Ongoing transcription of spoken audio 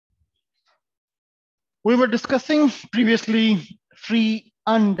We were discussing previously free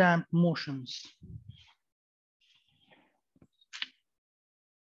undamped motions.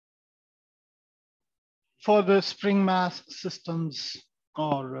 For the spring mass systems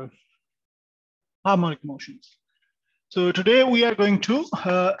or harmonic motions. So today we are going to,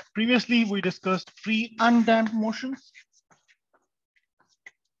 previously we discussed free undamped motions.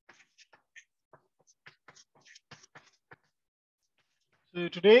 So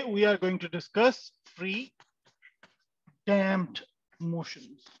today we are going to discuss free damped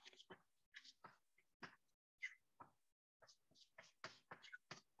motions.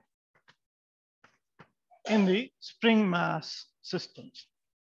 In the spring mass systems.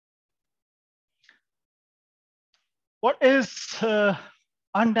 What is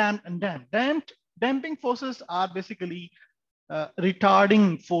undamped and damped? Damping forces are basically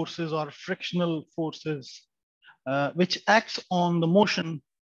retarding forces or frictional forces which acts on the motion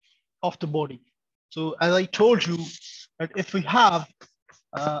of the body. So as I told you, that if we have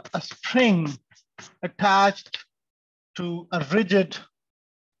a spring attached to a rigid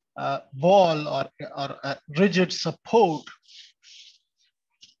wall or a rigid support,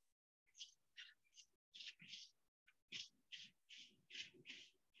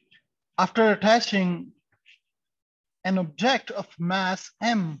 after attaching an object of mass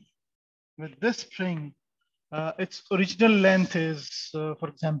m with this spring, its original length is, for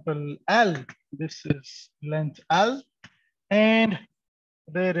example, L. This is length L, and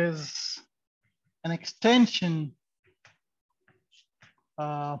there is an extension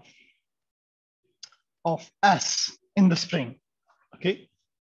of S in the spring. Okay.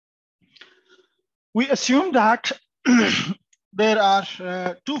 We assume that there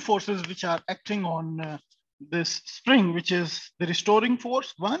are two forces which are acting on this spring, which is the restoring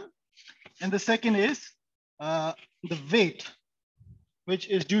force, one, and the second is the weight, which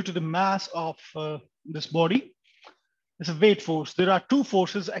is due to the mass of this body. It's a weight force. There are two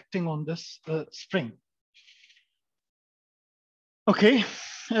forces acting on this spring. Okay,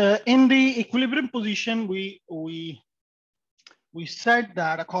 in the equilibrium position, we said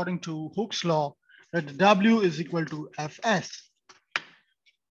that according to Hooke's law, that W is equal to Fs.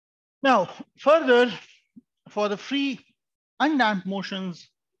 Now, further, for the free undamped motions,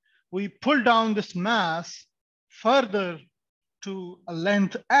 we pull down this mass further to a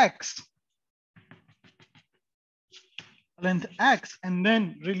length x, and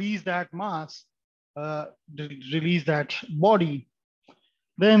then release that mass, release that body.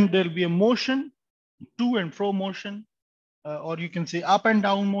 Then there'll be a motion, to and fro motion, or you can say up and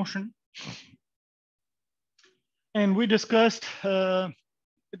down motion. And we discussed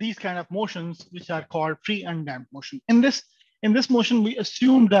these kind of motions, which are called free undamped motion. In this motion, we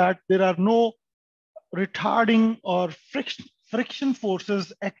assume that there are no retarding or friction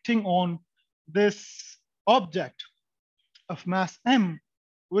forces acting on this object of mass m,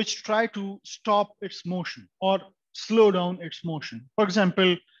 which try to stop its motion or slow down its motion. For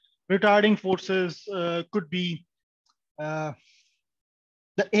example, retarding forces could be the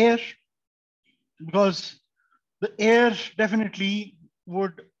air, because the air definitely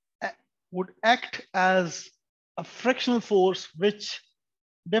would act as a frictional force, which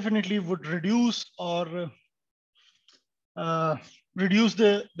definitely would reduce or reduce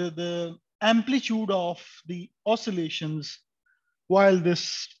the amplitude of the oscillations while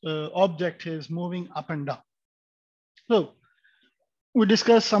this object is moving up and down. So we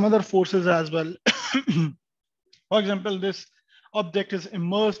discussed some other forces as well. For example, this object is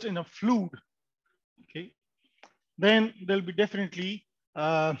immersed in a fluid. Okay, then there'll be definitely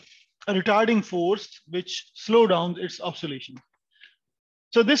a retarding force which slow down its oscillation.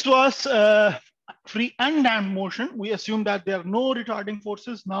 So this was free undamped motion. We assume that there are no retarding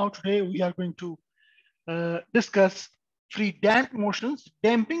forces. Now today we are going to discuss free damped motions.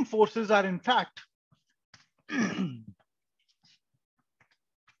 Damping forces are in fact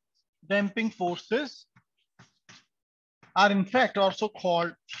also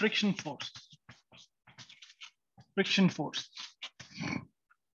called friction force. Friction force.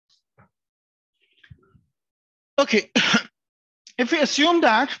 Okay, if we assume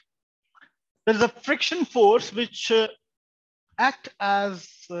that there is a friction force which act as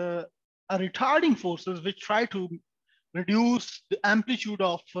a retarding forces which try to reduce the amplitude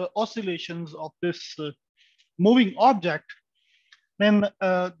of oscillations of this moving object, then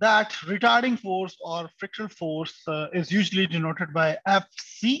that retarding force or frictional force is usually denoted by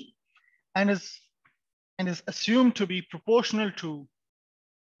Fc and is assumed to be proportional to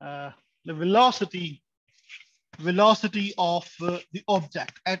the velocity of the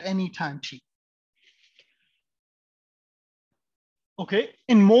object at any time t. Okay,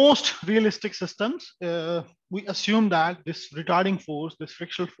 in most realistic systems, we assume that this retarding force, this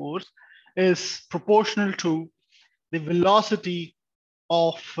frictional force, is proportional to the velocity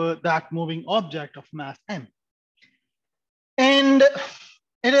of that moving object of mass m. And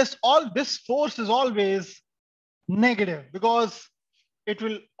it is all, this force is always negative because it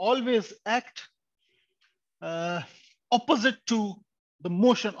will always act opposite to the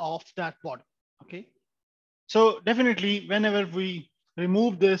motion of that body. Okay, so definitely whenever we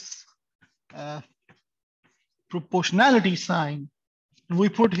remove this proportionality sign, we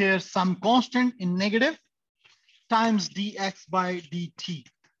put here some constant in negative times dx by dt,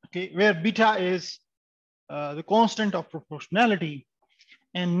 okay, where beta is the constant of proportionality,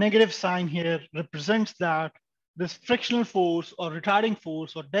 and negative sign here represents that this frictional force or retarding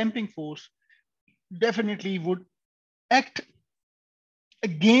force or damping force definitely would act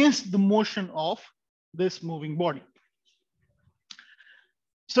against the motion of this moving body.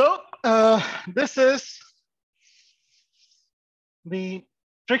 So this is the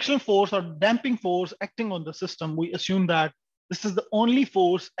frictional force or damping force acting on the system. We assume that this is the only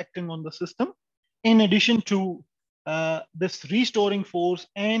force acting on the system, in addition to this restoring force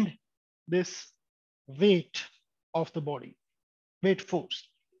and this weight of the body, weight force.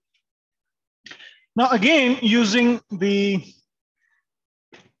 Now, again, using the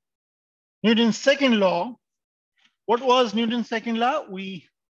Newton's second law, what was Newton's second law? We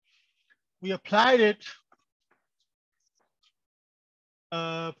applied it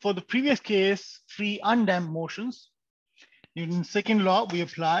for the previous case, free undamped motions. Newton's second law we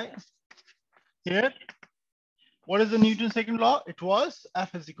apply here. What is the Newton's second law? It was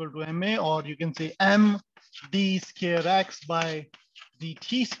F is equal to ma, or you can say m d square x by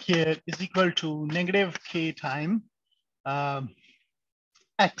dt square is equal to negative k time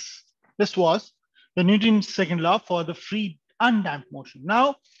x. This was the Newton's second law for the free undamped motion.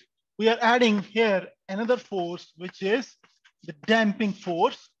 Now we are adding here another force, which is the damping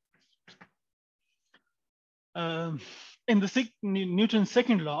force in the Newton's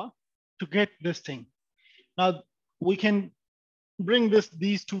second law to get this thing. Now we can bring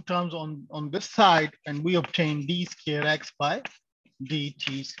these two terms on this side, and we obtain d square x by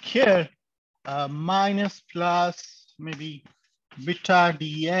dt square minus plus maybe beta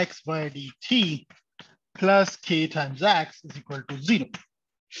dx by dt plus k times x is equal to 0.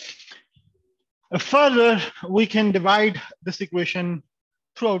 Further, we can divide this equation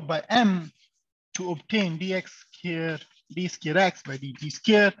throughout by m to obtain dx square d square x by dt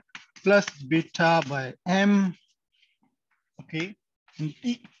square plus beta by m, okay, and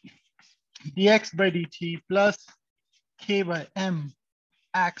dx by dt plus k by m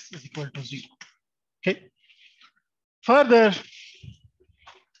x is equal to 0. Okay. Further,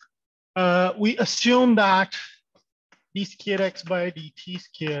 we assume that d square x by dt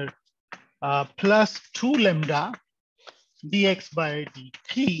square plus 2 lambda dx by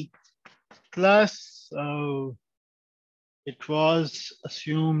dt plus it was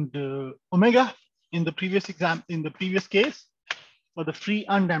assumed omega in the previous case for the free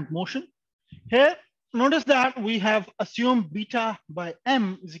undamped motion. Here, notice that we have assumed beta by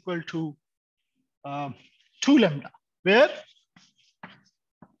m is equal to 2 lambda, where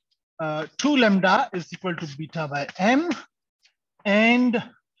 2 lambda is equal to beta by m and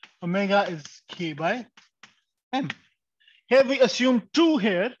omega is k by m. Here we assume 2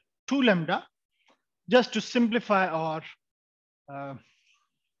 here, 2 lambda, just to simplify our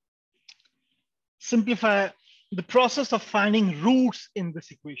simplify the process of finding roots in this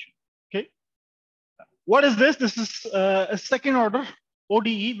equation. Okay, what is this? This is a second order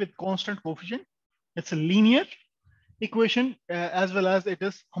ODE with constant coefficient. It's a linear equation as well as it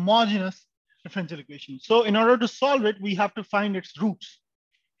is homogeneous differential equation. So in order to solve it, we have to find its roots.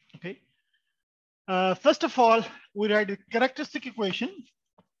 Okay. First of all, we write a characteristic equation.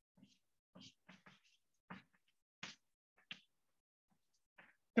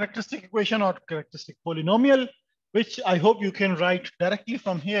 Characteristic equation or characteristic polynomial, which I hope you can write directly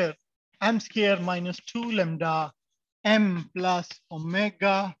from here. M square minus 2 lambda m plus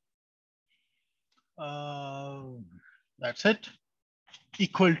omega. That's it.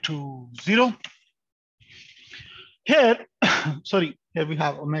 Equal to 0. Here, sorry, here we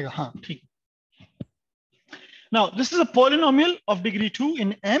have omega. Now, this is a polynomial of degree 2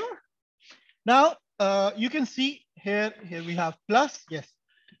 in m. Now, you can see here we have plus, yes.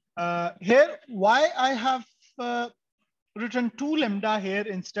 Here, why I have written 2 lambda here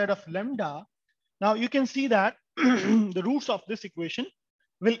instead of lambda. Now, you can see that the roots of this equation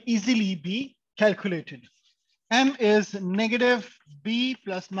will easily be calculated. M is negative b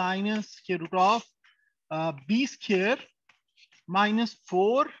plus minus square root of b square minus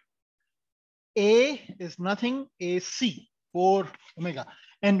 4 A is nothing, AC, 4 omega.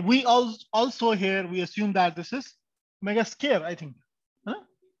 And we also here, we assume that this is omega square, I think. Huh?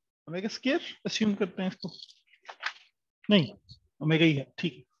 Omega square, assume करते हैं इसको. नहीं, omega ही है,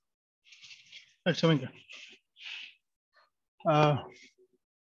 ठीक है. That's omega.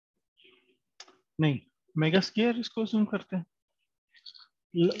 नहीं, omega square इसको assume करते हैं.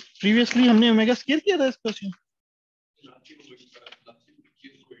 Previously हमने omega square किया था इसको assume.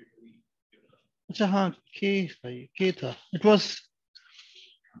 अच्छा हाँ, k था. It was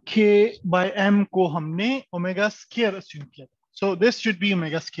k by m को हमने omega square assume किया. So this should be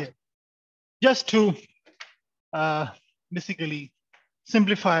omega square. Just to basically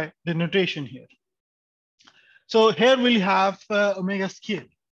simplify the notation here. So here we'll have omega square.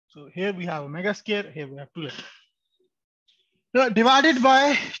 So here we have omega square, here we have 2 now, divided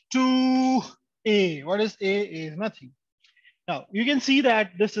by 2a. What is a? A is nothing. Now you can see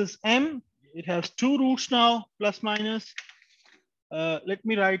that this is m. It has 2 roots now, plus minus. Let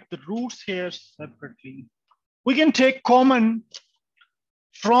me write the roots here separately. We can take common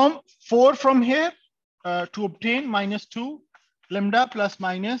from 4 from here to obtain minus 2 lambda plus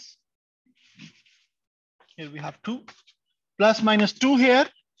minus. Here we have 2 plus minus 2 here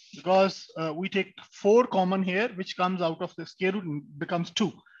because we take 4 common here, which comes out of the square root and becomes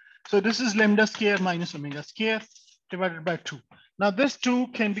 2. So this is lambda square minus omega square divided by 2. Now this 2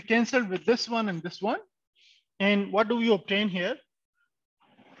 can be cancelled with this one and this one. And what do we obtain here?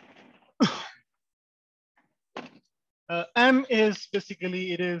 M is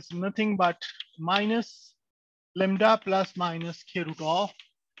basically, it is nothing but minus lambda plus minus square root of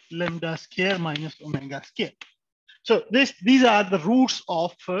lambda square minus omega square. So these are the roots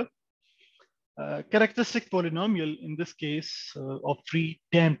of characteristic polynomial, in this case of free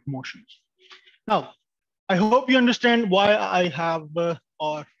damped motions. Now, I hope you understand why I have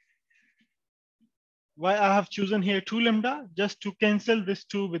why I have chosen here 2 lambda, just to cancel this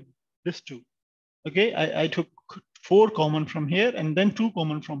 2 with this 2. Okay, I took 4 common from here and then 2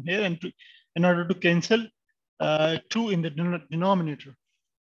 common from here, and in order to cancel 2 in the denominator.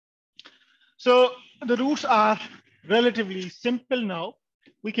 So the roots are relatively simple now.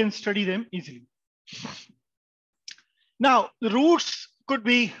 We can study them easily. Now, the roots could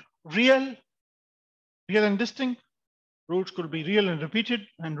be real and distinct. Roots could be real and repeated,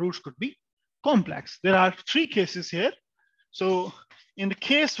 and roots could be complex. There are 3 cases here. So in the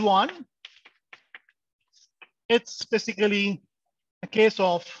case 1, it's basically a case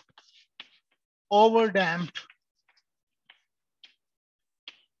of overdamped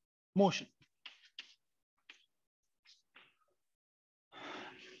motion.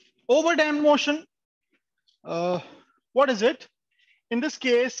 Overdamped motion, what is it? In this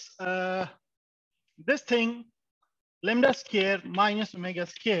case, this thing, lambda square minus omega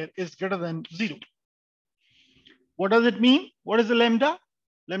square is greater than 0. What does it mean? What is the lambda?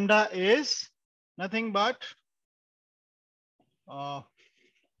 Lambda is nothing but,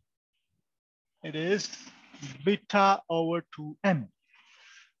 it is beta over 2m.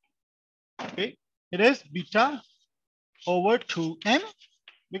 Okay, it is beta over 2m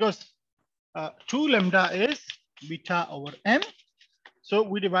because 2 lambda is beta over m. So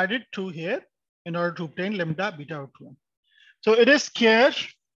we divided 2 here in order to obtain lambda beta over 2m. So it is square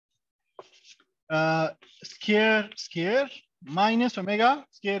minus omega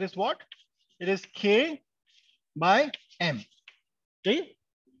square is what? It is k by m. Okay.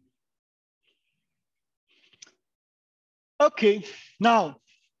 Okay, now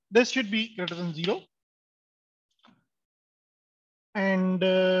this should be greater than 0. And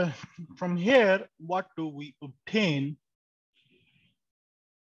from here, what do we obtain?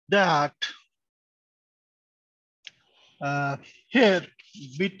 That here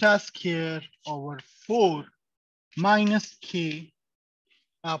beta square over 4 minus k,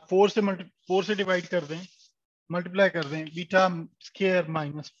 4 से divide कर दें, multiply कर दें, beta square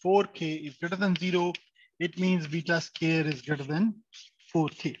minus 4k is greater than 0. It means beta square is greater than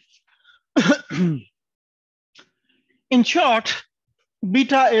 4k. In short,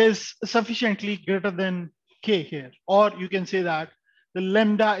 beta is sufficiently greater than k here, or you can say that the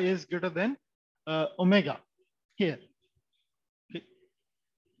lambda is greater than omega here. Okay.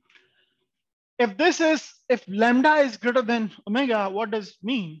 If lambda is greater than omega, what does it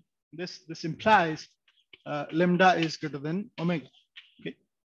mean? This implies lambda is greater than omega. Okay.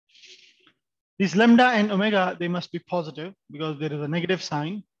 These lambda and omega, they must be positive because there is a negative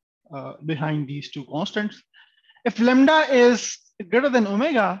sign behind these 2 constants. If lambda is greater than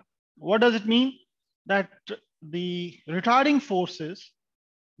omega, what does it mean? That the retarding forces,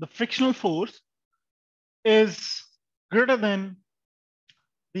 the frictional force, is greater than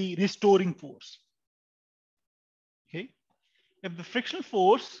the restoring force. Okay. If the frictional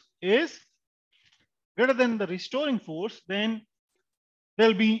force is greater than the restoring force, then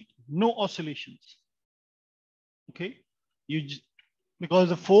there'll be no oscillations. Okay. Because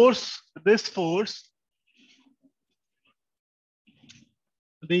the force, this force,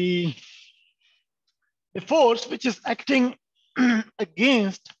 the force which is acting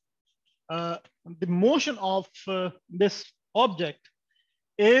against the motion of this object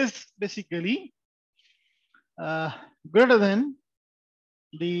is basically greater than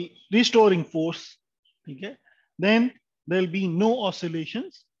the restoring force. Okay, then there'll be no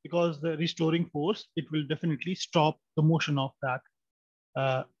oscillations because the restoring force, it will definitely stop the motion of that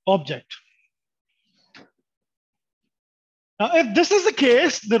object. Now, if this is the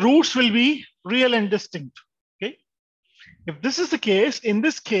case, the roots will be real and distinct. Okay, if this is the case, in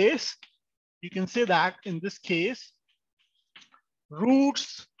this case, you can say that in this case,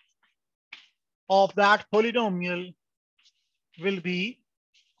 roots of that polynomial will be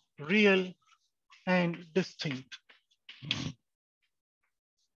real and distinct.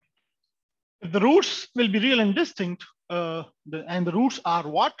 If the roots will be real and distinct, and the roots are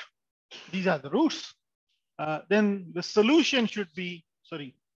what? These are the roots. Then the solution should be,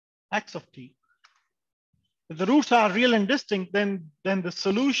 sorry, x of t. If the roots are real and distinct, then the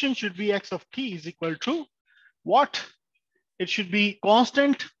solution should be x of t is equal to what? It should be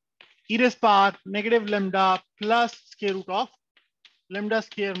constant e raised power negative lambda plus square root of lambda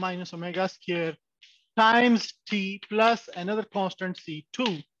square minus omega square times t plus another constant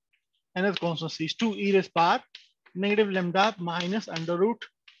c2. Another constant c2 e raised power negative lambda minus under root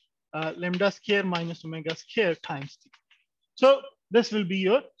lambda square minus omega square times t. So this will be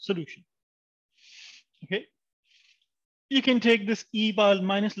your solution. Okay. You can take this e power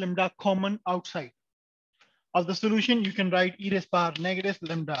minus lambda common outside of the solution. You can write e raised power negative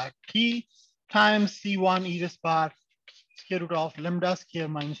lambda t times c1 e raised power square root of lambda square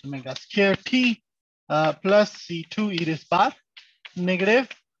minus omega square t plus c2 e raised power negative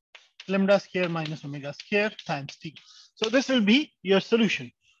lambda square minus omega square times t. So this will be your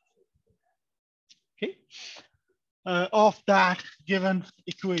solution, okay, of that given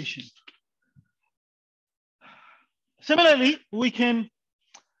equation. Similarly, we can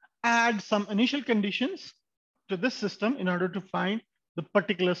add some initial conditions to this system in order to find the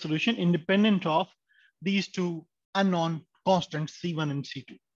particular solution independent of these two unknown constants C1 and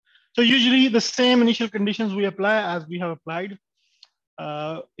C2. So usually the same initial conditions we apply as we have applied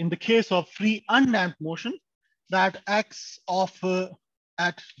in the case of free undamped motion, that x of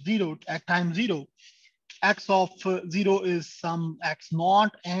at time zero, x of 0 is some x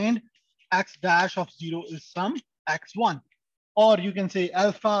naught and x dash of 0 is some x1, or you can say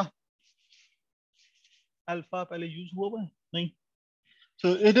alpha पहले use हुआ है नहीं,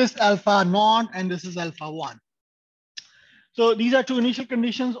 so it is alpha naught and this is alpha 1. So these are two initial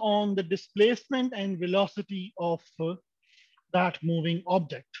conditions on the displacement and velocity of that moving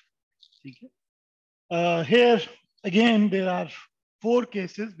object. Here again there are 4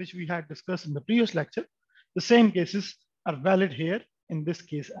 cases which we had discussed in the previous lecture. The same cases are valid here in this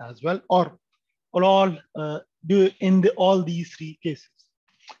case as well, or all all these 3 cases.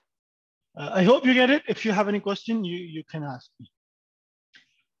 I hope you get it. If you have any question, you can ask me.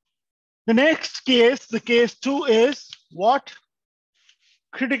 The next case, the case 2 is what?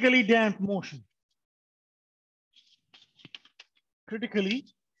 Critically damped motion. Critically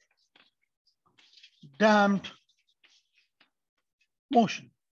damped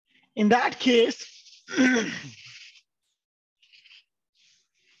motion. In that case,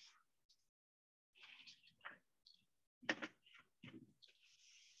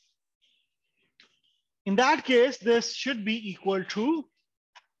 this should be equal to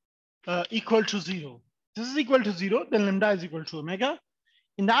 0. This is equal to 0, then lambda is equal to omega.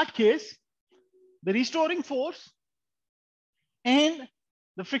 In that case, the restoring force and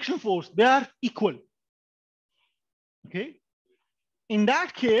the friction force, they are equal. Okay. In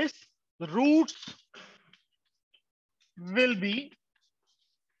that case, the roots will be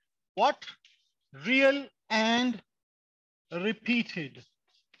what? Real and repeated.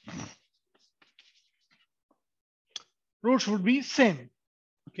 Roots would be same.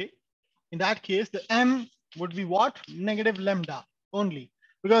 Okay. In that case, the m would be what? Negative lambda only,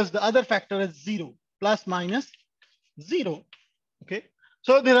 because the other factor is 0, plus minus 0. Okay.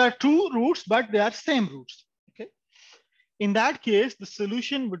 So there are 2 roots, but they are same roots. Okay. In that case, the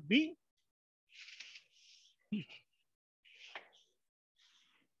solution would be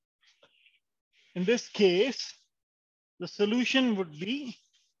in this case, the solution would be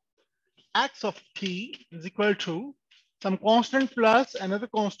x of t is equal to some constant plus another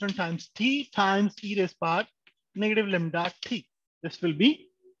constant times t times e raised power negative lambda t. This will be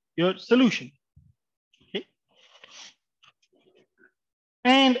your solution. Okay.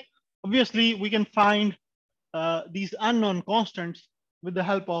 And obviously we can find these unknown constants with the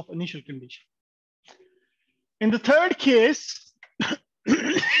help of initial condition. In the third case,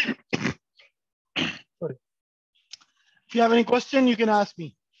 sorry. If you have any question, you can ask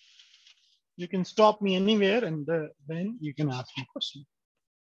me. You can stop me anywhere and then you can ask me a question.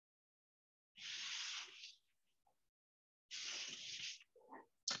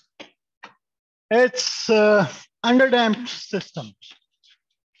 It's underdamped system,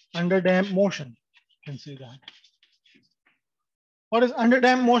 underdamped motion. You can see that. What is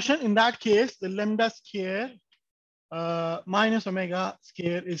underdamped motion? In that case, the lambda square minus omega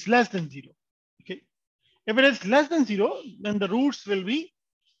square is less than 0. Okay. If it is less than 0, then the roots will be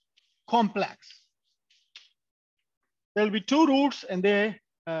complex. There will be two roots and they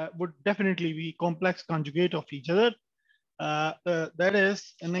would definitely be complex conjugate of each other. That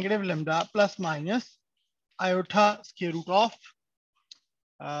is a negative lambda plus minus iota square root of,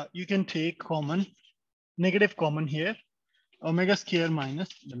 you can take common, negative common here, omega square minus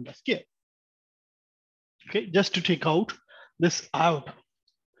lambda square. Okay, just to take out this iota.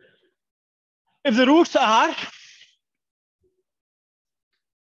 If the roots are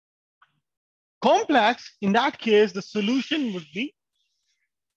complex, in that case, the solution would be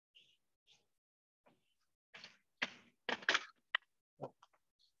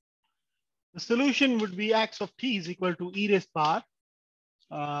x of t is equal to e raised power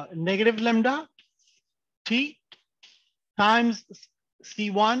negative lambda t times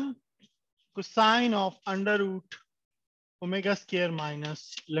c1 cosine of under root omega square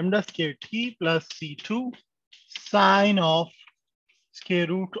minus lambda square t plus c2 sine of square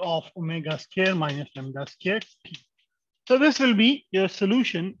root of omega square minus lambda square t. So this will be your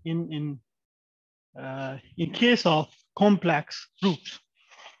solution in case of complex roots.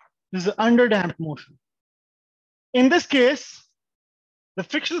 This is underdamped motion. In this case, the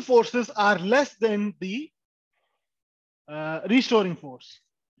frictional forces are less than the restoring force.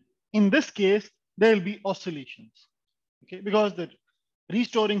 In this case, there will be oscillations, okay, because the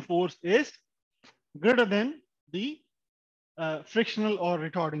restoring force is greater than the frictional or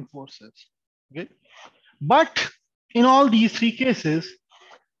retarding forces. Okay, but in all these three cases,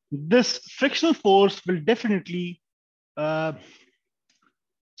 this frictional force will definitely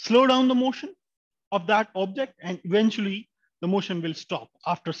slow down the motion of that object, and eventually the motion will stop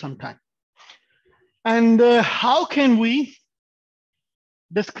after some time. And how can we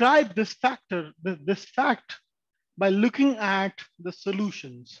describe this factor, this fact, by looking at the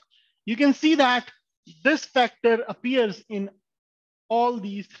solutions? You can see that this factor appears in all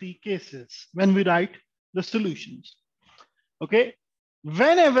these three cases when we write the solutions. Okay,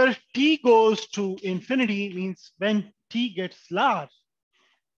 whenever t goes to infinity, means when t gets large,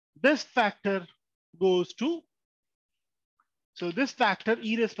 this factor goes to, so this factor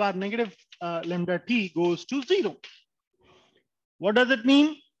e raised power negative lambda t goes to 0. What does it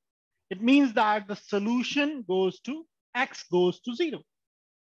mean? It means that the solution goes to, x goes to 0.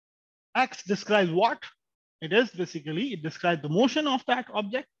 X describes what? It is basically, it describes the motion of that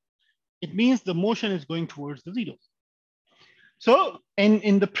object. It means the motion is going towards the 0. So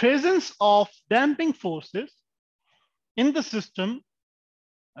in the presence of damping forces in the system,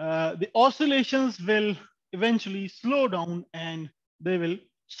 the oscillations will eventually slow down and they will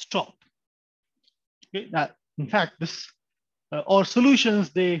stop. Okay, that in fact, this or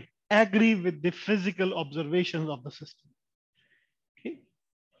solutions, they agree with the physical observations of the system. Okay,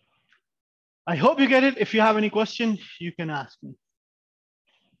 I hope you get it. If you have any question, you can ask me.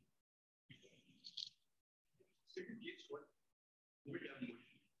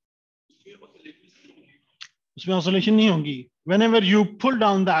 उसमें oscillation नहीं होगी. Whenever you pull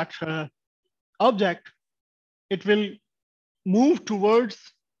down that object, it will move towards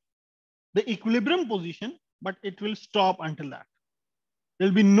the equilibrium position, but it will stop until that.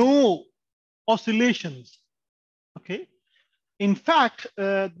 There'll be no oscillations. Okay. In fact,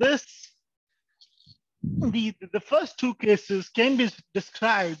 the first two cases can be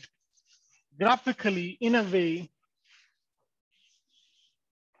described graphically in a way.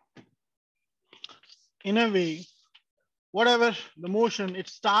 Whatever the motion, it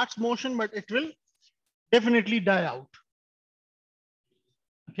starts motion, but it will definitely die out.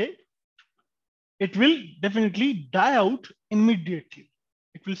 Okay. It will definitely die out immediately.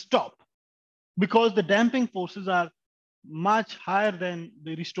 It will stop because the damping forces are much higher than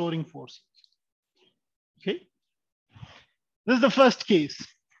the restoring forces. Okay. This is the first case,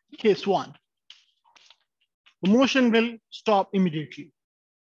 case 1. the motion will stop immediately.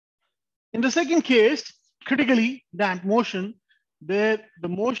 In the second case, critically damped motion, there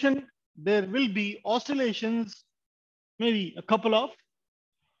will be oscillations, maybe a couple of,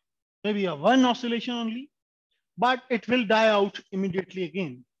 maybe a one oscillation only, but it will die out immediately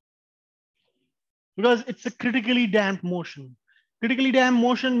again because it's a critically damped motion. Critically damped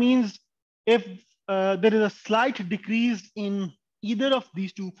motion means if there is a slight decrease in either of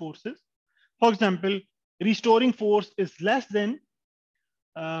these two forces, for example, restoring force is less than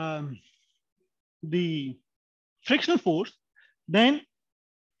the frictional force, then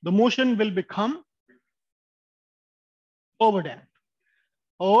the motion will become overdamped.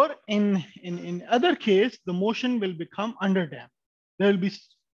 Or in other case, the motion will become underdamped. There will be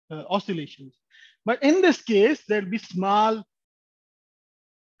oscillations. But in this case, there will be small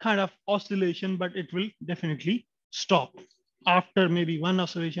kind of oscillation, but it will definitely stop after maybe one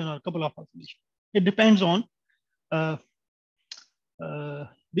oscillation or a couple of oscillations. It depends on the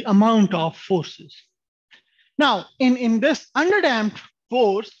amount of forces. Now, in this underdamped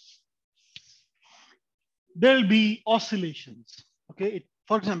force, there will be oscillations. Okay,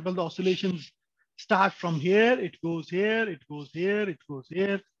 for example, the oscillations start from here, it goes here, it goes here, it goes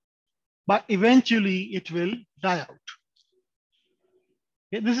here, but eventually it will die out.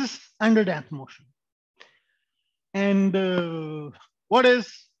 Okay, this is underdamped motion. And what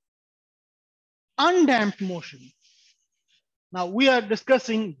is undamped motion? Now we are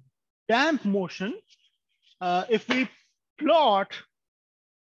discussing damped motion. If we plot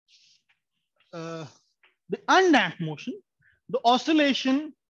the undamped motion, the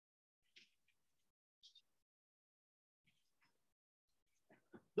oscillation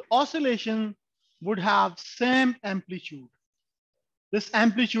would have same amplitude. This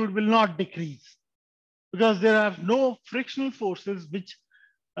amplitude will not decrease because there are no frictional forces which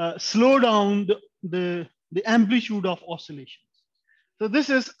slow down the amplitude of oscillations. So this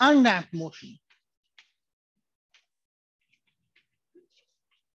is undamped motion.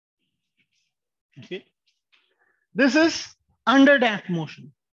 Okay. This is underdamped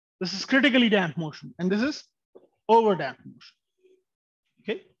motion. This is critically damped motion. And this is overdamped motion.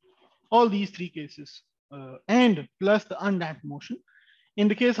 Okay. All these three cases and plus the undamped motion. In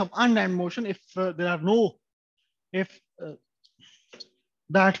the case of undamped motion, if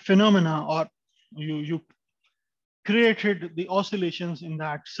that phenomena or you created the oscillations in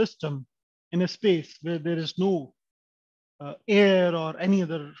that system in a space where there is no air or any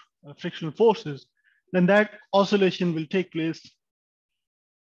other frictional forces, then that oscillation will take place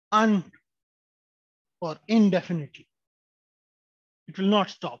indefinitely. It will not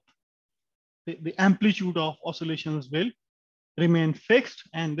stop. The amplitude of oscillations will remain fixed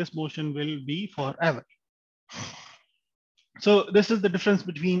and this motion will be forever. So this is the difference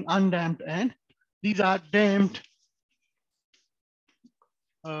between undamped and these are damped.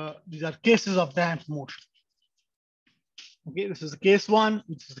 These are cases of damped motion. Okay, this is the case one,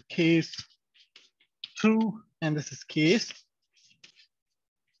 this is the case two, and this is case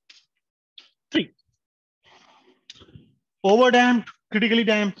three. Overdamped, critically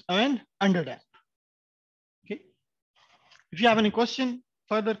damped, and underdamped. Okay. If you have any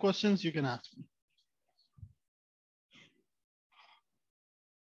further questions, you can ask me.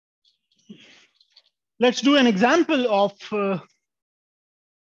 Let's do an example of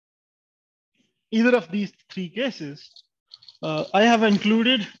either of these three cases. I have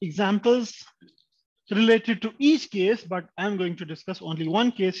included examples related to each case, but I'm going to discuss only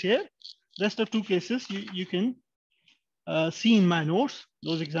one case here. Rest of two cases you can see in my notes,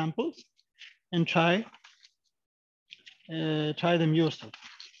 those examples, and try them yourself.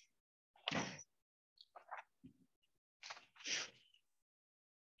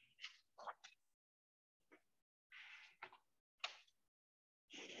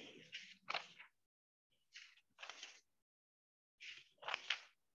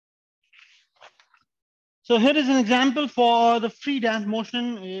 So here is an example for the free damped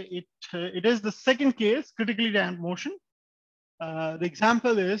motion. It is the second case, critically damped motion. The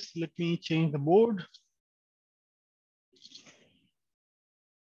example is, let me change the board.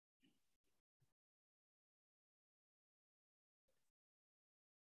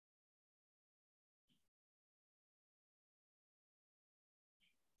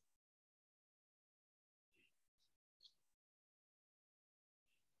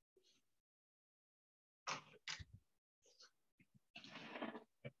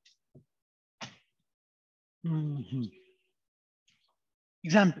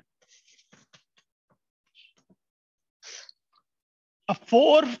 Example. A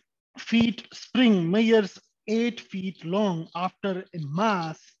 4 feet spring measures 8 feet long after a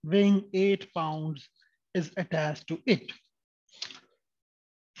mass weighing 8 pounds is attached to it.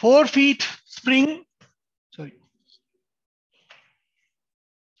 4 feet spring,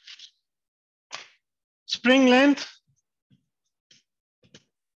 spring length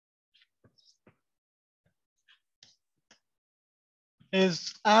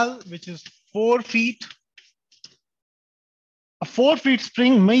is L, which is 4 feet. A 4 feet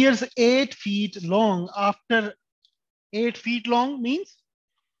spring measures 8 feet long. After 8 feet long means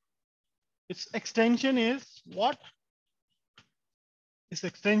its extension is what? Its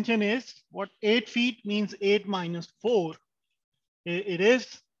extension is what? 8 feet means 8 minus 4. It is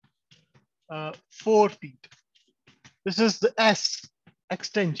 4 feet. This is the S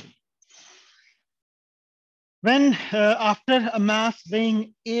extension. When after a mass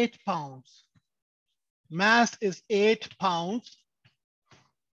weighing 8 pounds, mass is 8 pounds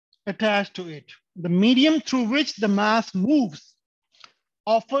attached to it. The medium through which the mass moves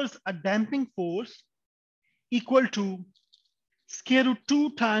offers a damping force equal to square root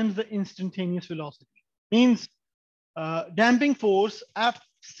 2 times the instantaneous velocity. Means damping force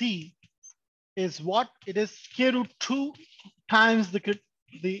Fc is what? It is square root 2 times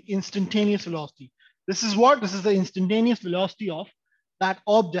the instantaneous velocity. This is what? This is the instantaneous velocity of that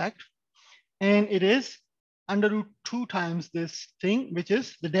object. And it is under root 2 times this thing, which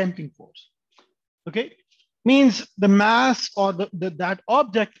is the damping force. Okay, means the mass or that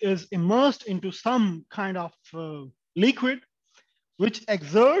object is immersed into some kind of liquid which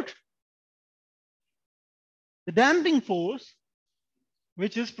exert the damping force,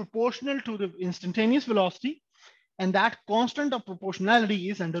 which is proportional to the instantaneous velocity, and that constant of proportionality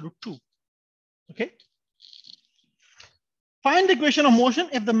is under root 2. Okay. Find the equation of motion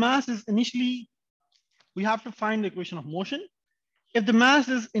if the mass is initially, we have to find the equation of motion. If the mass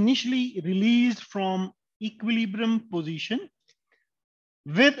is initially released from equilibrium position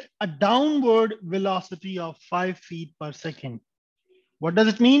with a downward velocity of 5 feet per second. What does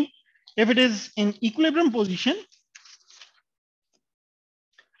it mean? If it is in equilibrium position,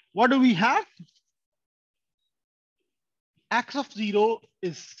 what do we have? X of 0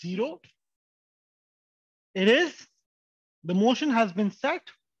 is 0. It is, the motion has been set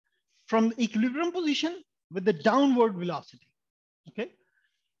from the equilibrium position with the downward velocity. Okay.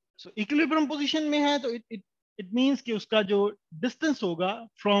 So equilibrium position में है, तो it means कि उसका जो distance होगा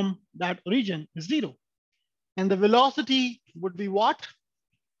from that origin is 0. And the velocity would be what?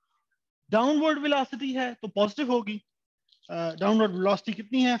 Downward velocity है, तो positive होगी. Downward velocity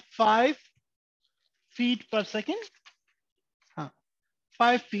कितनी है? 5 feet per second.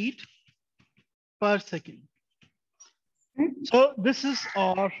 5 feet per second. So this is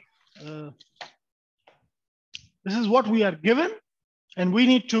our, this is what we are given, and we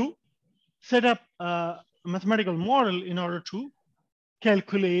need to set up a mathematical model in order to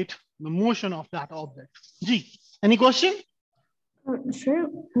calculate the motion of that object. G, any question? Sir,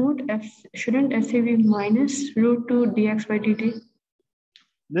 shouldn't FC be minus root 2 dx by dt?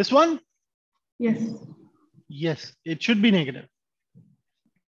 This one? Yes. Yes, it should be negative.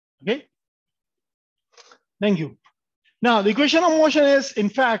 Okay. Thank you. Now, the equation of motion is, in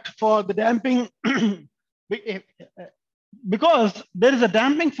fact, for the damping, because there is a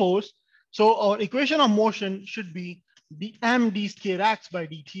damping force, so our equation of motion should be the md square x by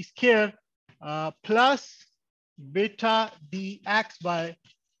dt square plus beta dx by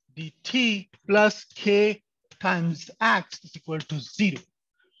dt plus k times x is equal to 0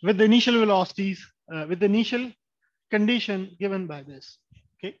 with the initial velocities, with the initial condition given by this.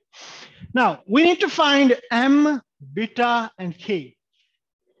 Okay. Now we need to find m, beta, and k.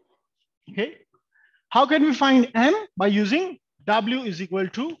 Okay. How can we find m? By using W is equal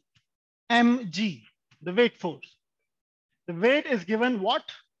to mg, the weight force. The weight is given what?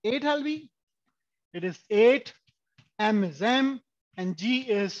 8 lb. It is 8, m is m, and g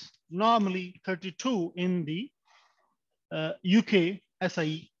is normally 32 in the UK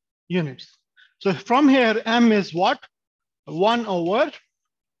SI units. So from here, m is what? 1 over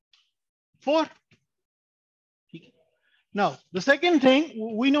 4. Now, the second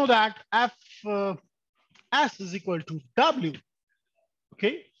thing, we know that S is equal to W.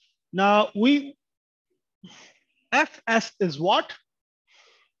 Okay. Now, Fs is what?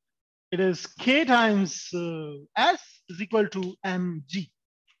 It is K times S is equal to mg.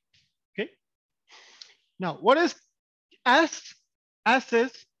 Okay. Now, what is S? S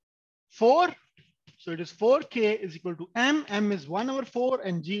is 4. So it is 4K is equal to m. M is 1 over 4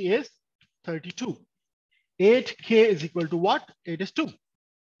 and G is 32. 8K is equal to what? 8 is 2.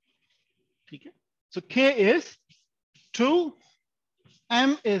 Okay. So K is 2.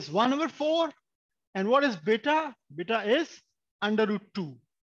 M is 1 over 4. And what is beta? Beta is under root 2.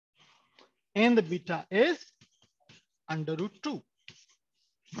 and the beta is under root 2.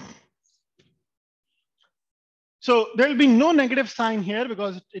 So there will be no negative sign here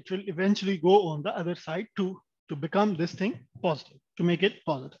because it will eventually go on the other side to become this thing positive, to make it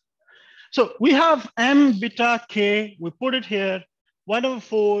positive. So we have m beta k, we put it here,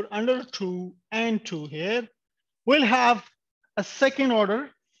 1/4 under 2 and 2 here. We'll have a second order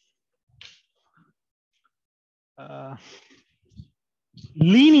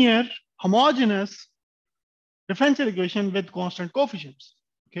linear homogeneous differential equation with constant coefficients.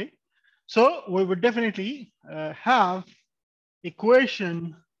 Okay, so we would definitely have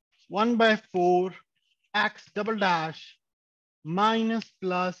equation 1/4 x double dash minus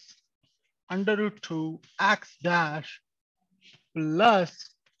plus under root 2 x dash plus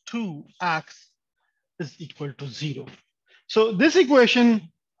 2x is equal to 0. So this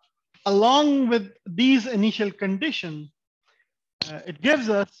equation, along with these initial conditions, it gives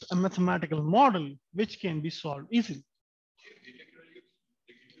us a mathematical model which can be solved easily.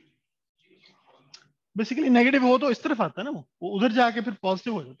 Basically negative हो तो इस तरफ आता है ना, वो उधर जाके फिर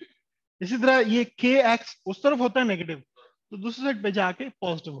पॉजिटिव हो जाता है. इसी तरह ये kx उस तरफ होता है नेगेटिव, तो दूसरी साइड पे जाके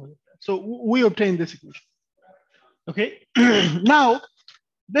पॉजिटिव हो जाता है. So we obtain this equation. Okay. Now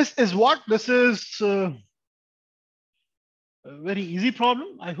this is a very easy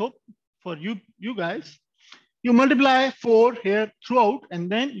problem, I hope, for you guys. You multiply 4 here throughout, and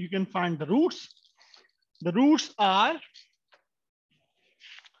then you can find the roots. The roots are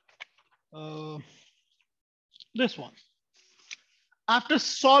this one. After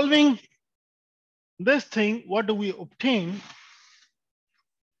solving this thing, what do we obtain?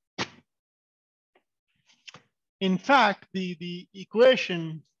 In fact, the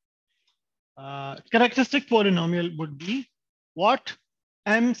equation characteristic polynomial would be what?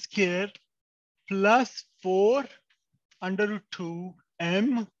 M squared plus 4 under root 2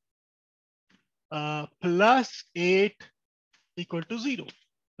 m plus 8 equal to 0.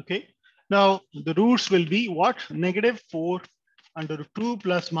 Okay. Now the roots will be what? Negative 4 under root 2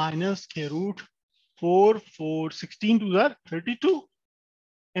 plus minus k root 4, 16 to the 32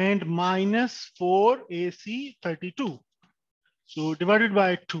 and minus 4 AC 32. So divided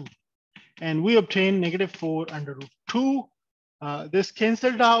by 2. And we obtain negative 4 under root 2. This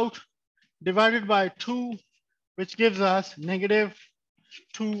canceled out, divided by 2, which gives us negative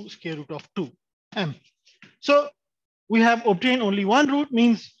 2 square root of 2 m. So we have obtained only one root,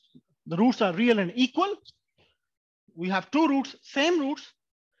 means the roots are real and equal. We have two roots, same roots.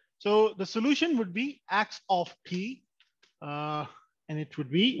 So the solution would be x of t, and it would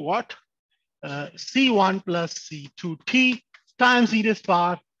be what? C1 plus C2t times e raised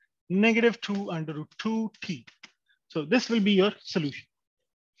power negative 2 under root 2t. So this will be your solution.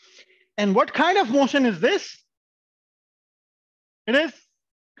 And what kind of motion is this? It is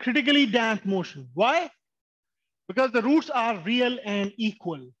critically damped motion. Why? Because the roots are real and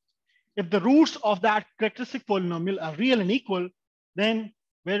equal. If the roots of that characteristic polynomial are real and equal, then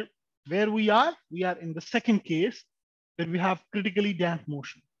where we are in the second case where we have critically damped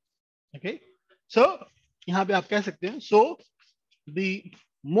motion. Okay, so यहाँ पे आप कह सकते हैं, so the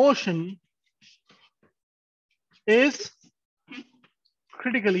motion is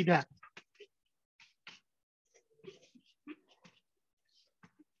critically damped.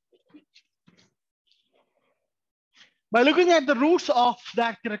 By looking at the roots of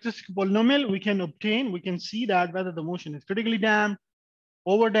that characteristic polynomial, we can see that whether the motion is critically damped,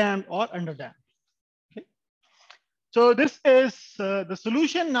 over damped, or under damped. Okay. So this is the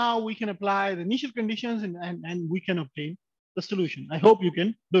solution. Now we can apply the initial conditions and we can obtain the solution. I hope you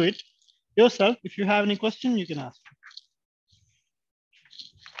can do it yourself. If you have any question, you can ask.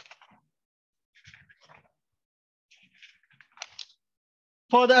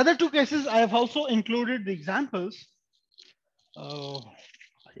 For the other two cases, I have also included the examples. I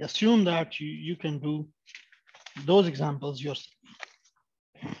assume that you can do those examples yourself.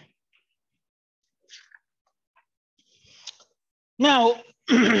 Now,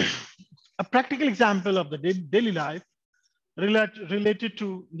 a practical example of the daily life related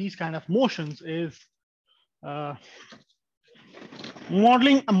to these kind of motions is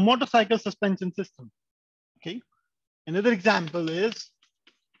modeling a motorcycle suspension system. Okay. Another example is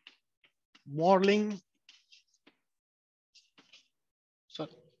modeling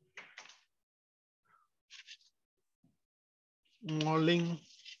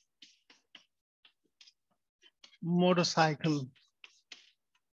motorcycle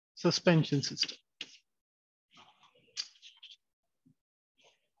suspension system.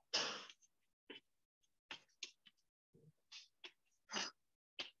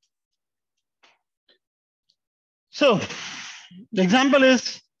 So the example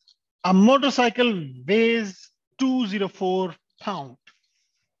is A motorcycle weighs 204 pound.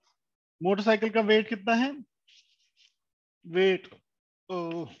 Motorcycle का wait कितना है? Wait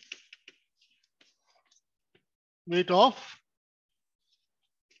weight of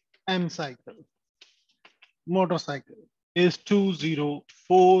M cycle, motorcycle, is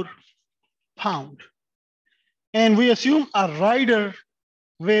 204 pound. And we assume a rider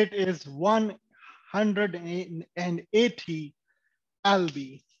weight is 180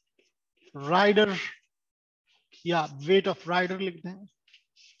 lb. Rider, yeah, weight of rider लिखते हैं.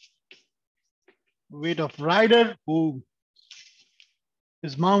 Weight of rider who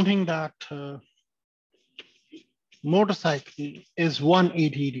is mounting that motorcycle is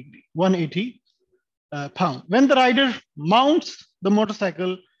 180 pound. When the rider mounts the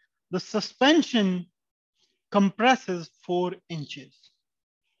motorcycle, the suspension compresses 4 inches.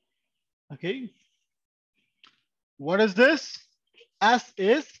 Okay. What is this? S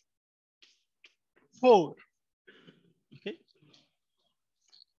is 4. Okay.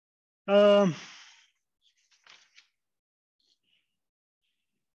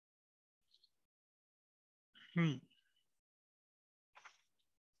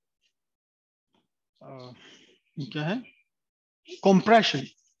 क्या है? Compression.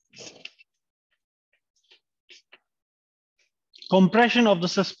 Compression of the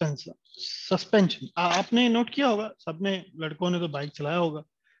suspension. आपने note किया होगा, सबने लड़कों ने तो bike चलाया होगा,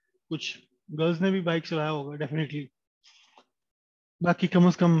 कुछ गर्ल्स ने भी बाइक चलाया होगा डेफिनेटली, बाकी कम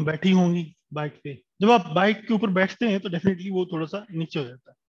से कम बैठी होंगी बाइक पे. जब आप बाइक के ऊपर बैठते हैं तो डेफिनेटली वो थोड़ा सा नीचे हो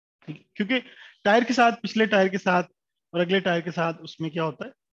जाता है, ठीक है, क्योंकि टायर के साथ, पिछले टायर के साथ और अगले टायर के साथ उसमें क्या होता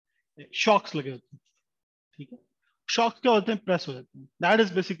है, शॉक्स लगे होते हैं, ठीक है. शॉक्स क्या होते हैं? प्रेस हो जाते हैं. That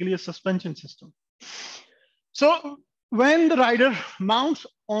is basically a suspension system. So when the rider mounts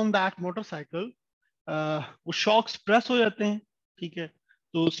on that motorcycle, वो शॉक्स प्रेस हो जाते हैं, ठीक है.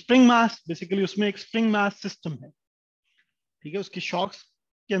 तो स्प्रिंग मास, बेसिकली उसमें एक स्प्रिंग मास सिस्टम है, ठीक है. उसके शॉक्स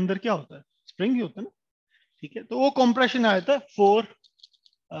के अंदर क्या होता है? स्प्रिंग ही होता है ना, ठीक है. तो वो कंप्रेशन आया था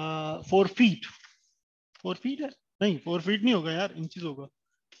 4 फीट. 4 फीट है? नहीं, 4 फीट नहीं होगा यार, इंचेस होगा.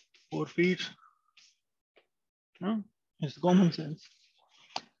 4 feet, it's common sense.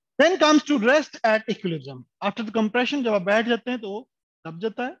 Then comes to rest at equilibrium. After the compression, जब आप बैठ जाते हैं तो दब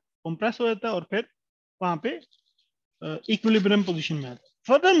जाता है, compress हो जाता है और फिर वहां पे equilibrium position में आता है.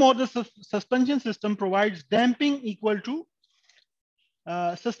 Furthermore, the suspension system provides damping equal to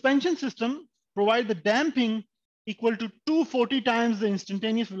suspension system provide the damping equal to 240 times the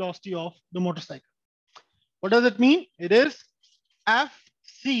instantaneous velocity of the motorcycle. What does it mean? It is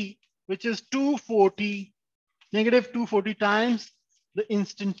FC, which is 240, negative 240 times the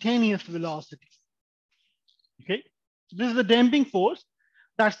instantaneous velocity. Okay, this is the damping force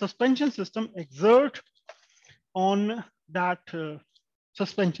that suspension system exert on that on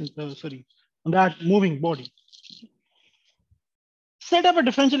that moving body. Set up a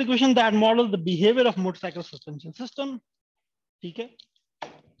differential equation that models the behavior of motorcycle suspension system. ठीक है.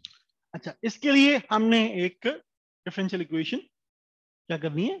 अच्छा, इसके लिए हमने एक differential equation क्या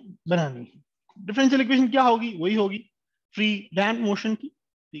करनी है? बनानी है. डिफरेंशियल इक्वेशन क्या होगी? वही होगी फ्री डैम्प मोशन की,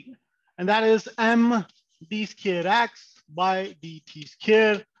 ठीक है. And that is m d square x by dt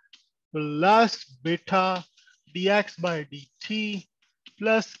square plus beta dx by dt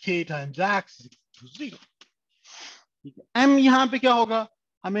plus k times x to 0. ठीक है. m यहाँ पे क्या होगा?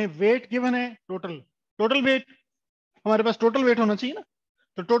 हमें वेट गिवन है, टोटल वेट, हमारे पास टोटल वेट होना चाहिए ना.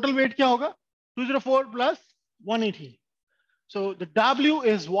 तो टोटल वेट क्या होगा? 204 plus 180. So the W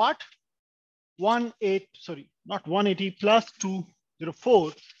is what? not 180 plus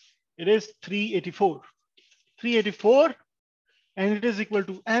 204. It is 384. 384, and it is equal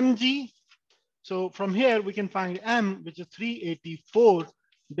to mg. So from here we can find m, which is 384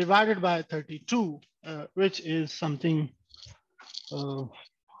 divided by 32, which is something, well,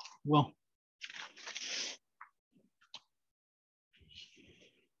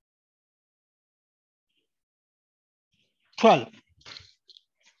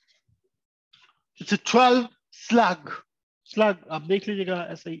 it's a 12 slug. आप देख लीजिएगा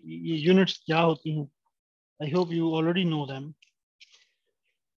ऐसे ये units क्या होती हैं. I hope you already know them.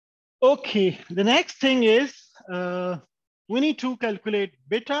 Okay, the next thing is we need to calculate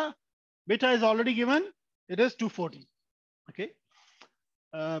beta. Beta is already given. It is 240. Okay,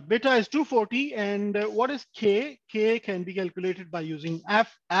 beta is 240, and what is k? K can be calculated by using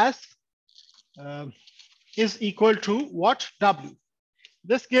Fs is equal to what? W.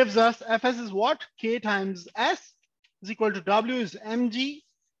 This gives us Fs is what? K times S is equal to W is mg.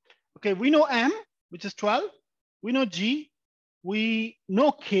 Okay, we know m, which is 12. We know g. We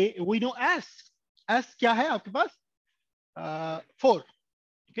know k. We know S. S क्या है आपके पास? 4.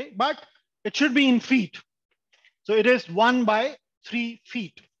 Okay, but it should be in feet. So it is 1/3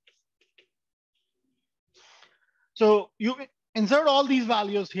 feet. So you insert all these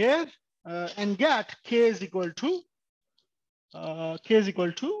values here and get k is equal to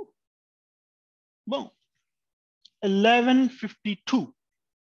boom, 1152.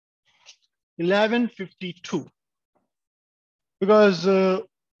 1152. Because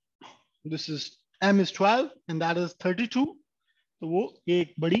this is m is 12 and that is 32. तो वो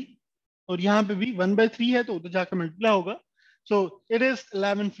एक बड़ी और यहाँ पे भी 1/3 है तो उधर जाकर मल्टीप्लाई होगा. So it is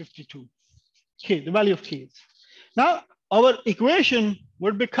 1152. K, the value of k is. Now our equation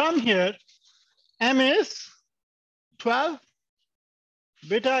would become here m is 12,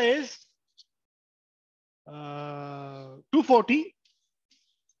 beta is 240,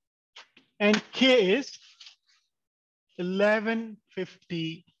 and k is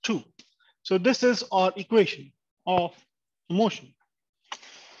 1152. So this is our equation of motion.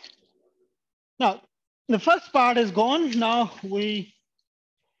 Now, the first part is gone. Now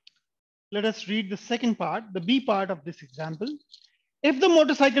let us read the second part, the B part of this example. If the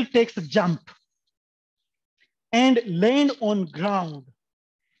motorcycle takes a jump and land on ground,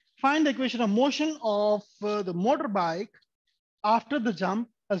 find the equation of motion of the motorbike after the jump.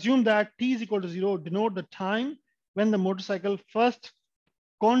 Assume that t is equal to 0, denote the time when the motorcycle first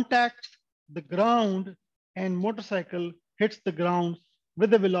contacts the ground and motorcycle hits the ground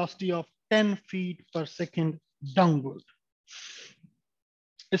with a velocity of 10 feet per second downward.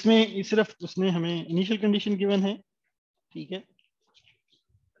 इसमें सिर्फ उसने हमें initial condition given है, ठीक है.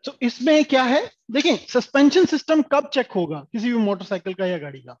 तो इसमें क्या है, देखें सस्पेंशन सिस्टम कब चेक होगा किसी भी मोटरसाइकिल का या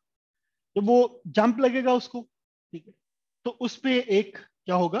गाड़ी का, जब वो जंप लगेगा उसको, ठीक है. तो उस पे एक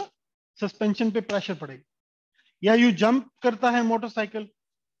क्या होगा, सस्पेंशन पे प्रेशर पड़ेगा, या यू जंप करता है मोटरसाइकिल,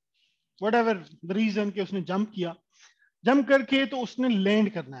 व्हाटएवर द रीजन कि उसने जंप किया, जंप करके तो उसने लैंड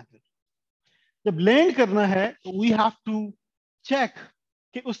करना है. फिर जब लैंड करना है तो वी हैव टू चेक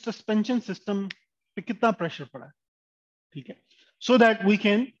कि उस सस्पेंशन सिस्टम पे कितना प्रेशर पड़ा है, ठीक है, so that we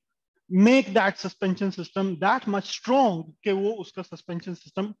can make that suspension system that much strong कि वो उसका सस्पेंशन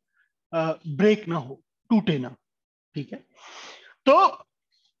सिस्टम ब्रेक ना हो, टूटे ना, ठीक है. तो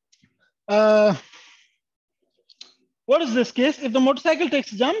what is this case if the motorcycle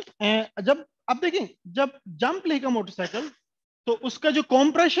takes jump, जब अब देखें जब जंप लेगा मोटरसाइकिल तो उसका जो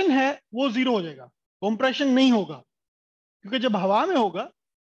कॉम्प्रेशन है वो 0 हो जाएगा, कॉम्प्रेशन नहीं होगा, क्योंकि जब हवा में होगा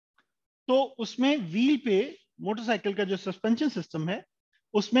तो उसमें व्हील पे मोटरसाइकिल का जो सस्पेंशन सिस्टम है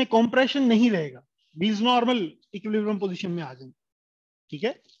उसमें कॉम्प्रेशन नहीं रहेगा, व्हील्स नॉर्मल इक्विलिब्रियम पोजीशन में आ जाएंगे, ठीक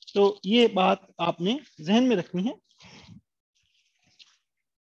है. तो ये बात आपने जहन में रखनी है.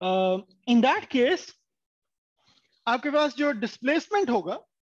 इन दैट केस आपके पास जो डिस्प्लेसमेंट होगा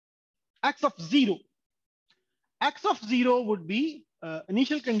x of 0, x of 0 would be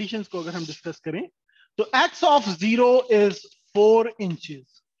initial conditions को अगर हम डिस्कस करें तो x of 0 is 4 inches.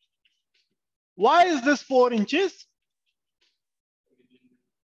 Why is this 4 inches?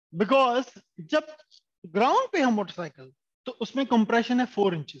 Because जब ग्राउंड पे है मोटरसाइकिल तो उसमें कंप्रेशन है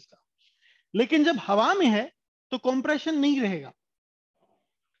 4 इंचेस का, लेकिन जब हवा में है तो कंप्रेशन नहीं रहेगा,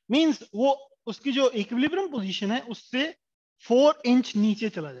 मींस वो उसकी जो इक्विलिब्रियम पोजीशन है उससे 4 इंच नीचे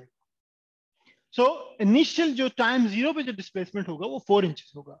चला जाएगा. सो इनिशियल जो टाइम 0 पे जो डिस्प्लेसमेंट होगा वो 4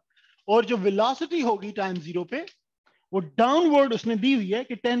 इंचेस होगा, और जो वेलोसिटी होगी टाइम 0 पे वो डाउनवर्ड उसने दी हुई है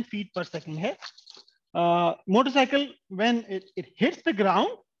कि 10 फीट पर सेकंड है. Motorcycle when it hits the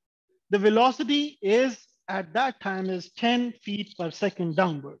ground the velocity is at that time is 10 feet per second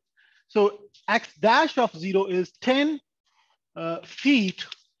downward. So x dash of 0 is 10 feet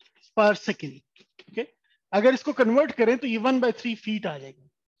per second. Okay, अगर इसको कन्वर्ट करें तो ये 1/3 feet आ जाएगा,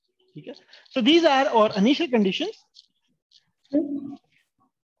 ठीक है. So these are our initial conditions.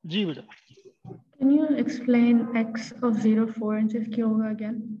 जी बेटा. Can you explain x of 0 4 inches क्यों होगा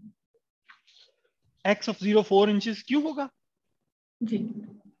again? x of 0 4 inches क्यों होगा? जी.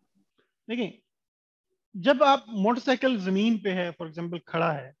 देखिए जब आप मोटरसाइकिल जमीन पे है, फॉर एग्जांपल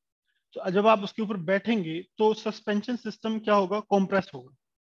खड़ा है, तो जब आप उसके ऊपर बैठेंगे तो सस्पेंशन सिस्टम क्या होगा, कॉम्प्रेस होगा.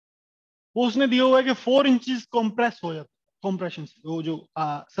 वो उसने दिया हुआ है कि 4 इंचेस कॉम्प्रेस हो जाता है, कॉम्प्रेशन वो जो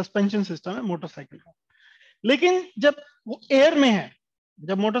सस्पेंशन सिस्टम है मोटरसाइकिल का. लेकिन जब वो एयर में है,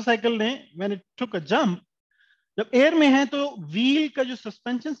 जब मोटरसाइकिल ने when it took a jump, जब एयर में है तो व्हील का जो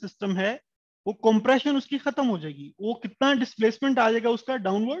सस्पेंशन सिस्टम है वो कॉम्प्रेशन उसकी खत्म हो जाएगी. वो कितना डिस्प्लेसमेंट आ जाएगा उसका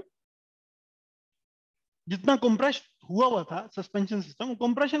डाउनवर्ड, जितना कंप्रेस हुआ था सस्पेंशन सिस्टम, वो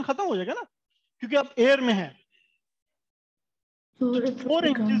कंप्रेशन खत्म हो जाएगा ना, क्योंकि अब एयर में है. So 4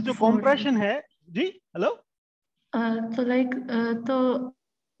 इंचेस जो कंप्रेशन है. जी हेलो. तो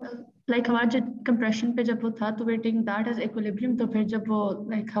लाइक हमारा जो कंप्रेशन पे जब वो था तो वेटिंग दैट इज इक्विलिब्रियम, तो फिर जब वो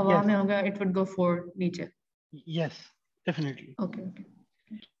लाइक हवा Yes, में होगा इट वुड गो फॉर नीचे. yes, definitely. Okay okay.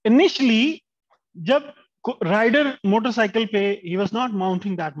 Initially, जब राइडर मोटरसाइकिल पे, he was not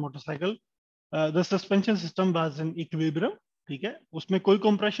mounting that motorcycle. The suspension system was in equilibrium. ठीक है, उसमें कोई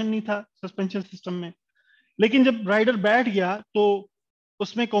compression नहीं था सस्पेंशन सिस्टम में. लेकिन जब राइडर बैठ गया तो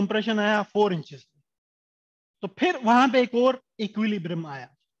उसमें compression आया 4 इंचेस. तो फिर वहां पे एक और इक्विलिब्रियम आया.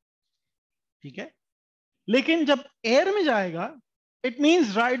 ठीक है, लेकिन जब एयर में जाएगा इट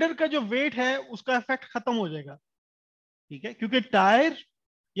मींस राइडर का जो वेट है उसका इफेक्ट खत्म हो जाएगा. ठीक है, क्योंकि टायर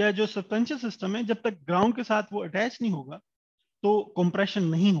या जो सस्पेंशन सिस्टम है जब तक ग्राउंड के साथ वो अटैच नहीं होगा तो कंप्रेशन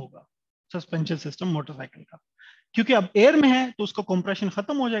नहीं होगा सस्पेंशन सिस्टम मोटरसाइकिल का. क्योंकि अब एयर में है तो उसका कंप्रेशन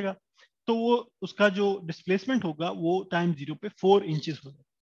खत्म हो जाएगा, तो वो उसका जो डिस्प्लेसमेंट होगा वो टाइम 0 पे 4 इंचेस हो जाएगा.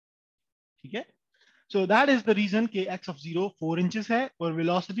 ठीक है, so that is the reason कि x ऑफ 0 4 इंचेस है और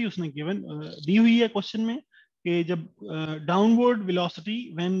वेलोसिटी उसने गिवन दी हुई है क्वेश्चन में कि जब downward velocity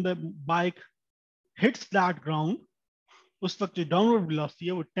when the bike hits that ground, उस वक्त जो डाउनवर्ड वेलोसिटी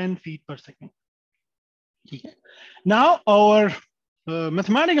है वो 10 फीट पर सेकेंड. ठीक है, now our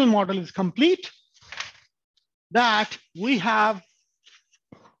mathematical model is complete, that we have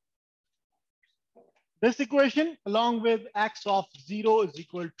this equation along with x of 0 is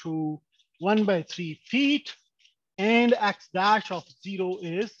equal to 1 by 3 feet and x dash of 0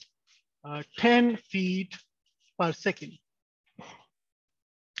 is 10 feet per second.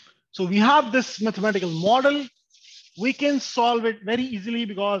 So we have this mathematical model. We can solve it very easily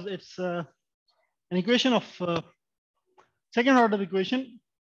because it's an equation of second order equation,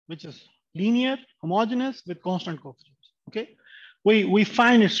 which is linear, homogeneous with constant coefficients. Okay, we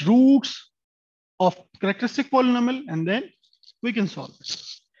find its roots of characteristic polynomial and then we can solve it.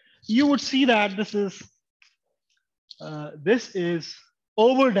 You would see that this is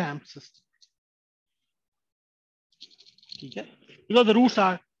overdamped system. ठीक है, because the roots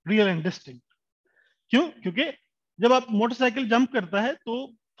are real and distinct. क्यों? क्योंकि जब आप motorcycle jump करता है तो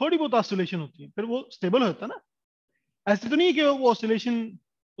थोड़ी बहुत ऑसिलेशन होती है, फिर वो स्टेबल होता है ना. ऐसे तो नहीं है कि वो ऑसिलेशन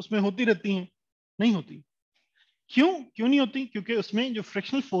उसमें होती रहती हैं, नहीं होती. क्यों क्यों नहीं होती? क्योंकि उसमें जो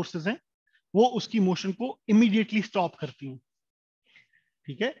फ्रिक्शनल फोर्सेस हैं वो उसकी मोशन को इमीडिएटली स्टॉप करती हैं.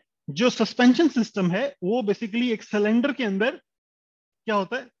 ठीक है, जो सस्पेंशन सिस्टम है वो बेसिकली एक सिलेंडर के अंदर क्या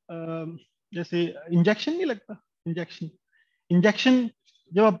होता है, जैसे इंजेक्शन नहीं लगता, इंजेक्शन इंजेक्शन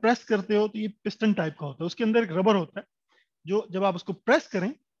जब आप प्रेस करते हो तो ये पिस्टन टाइप का होता है, उसके अंदर एक रबर होता है जो जब आप उसको प्रेस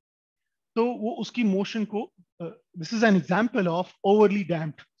करें तो वो उसकी मोशन को, this is an example of overly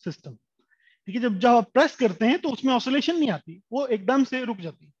damped system. ठीक है, जब जब आप प्रेस करते हैं तो उसमें ऑसिलेशन नहीं आती, वो एकदम से रुक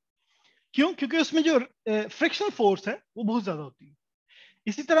जाती है. क्यों? क्योंकि उसमें जो फ्रिक्शनल फोर्स है वो बहुत ज्यादा होती है.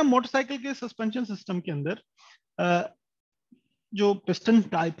 इसी तरह मोटरसाइकिल के सस्पेंशन सिस्टम के अंदर जो पिस्टन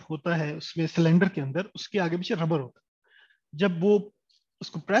टाइप होता है उसमें सिलेंडर के अंदर उसके आगे पीछे रबर होता है. जब वो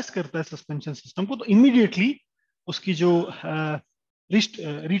उसको प्रेस करता है सस्पेंशन सिस्टम को तो इमीडिएटली उसकी जो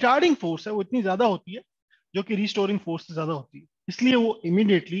रिटार्डिंग फोर्स है वो इतनी ज्यादा होती है जो कि रिस्टोरिंग फोर्स से ज्यादा होती है, इसलिए वो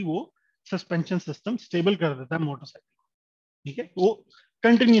इमीडिएटली वो सस्पेंशन सिस्टम स्टेबल कर देता है मोटरसाइकिल. ठीक है, वो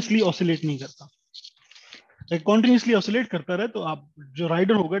कंटिन्यूसली ऑसिलेट नहीं करता. कंटिन्यूसली ऑसिलेट करता रहे तो आप जो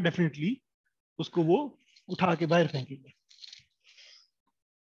राइडर होगा डेफिनेटली उसको वो उठा के बाहर फेंकेंगे.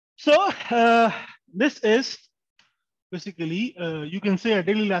 So this is basically you can say a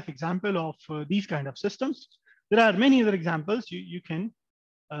daily life example of these kind of systems. There are many other examples you can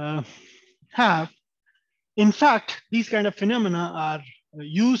have. In fact, these kind of phenomena are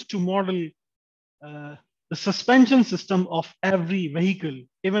used to model the suspension system of every vehicle,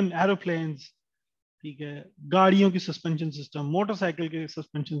 even aeroplanes. ठीक है, गाड़ियों की suspension system, motorcycle के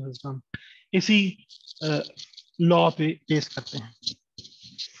suspension system इसी law पे base करते हैं.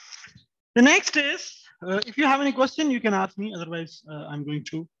 The next is, if you have any question, you can ask me. Otherwise, I'm going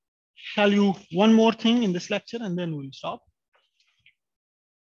to tell you one more thing in this lecture and then we'll stop.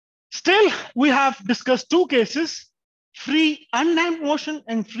 Still, we have discussed two cases, free undamped motion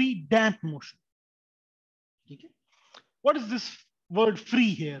and free damped motion. Okay. What is this word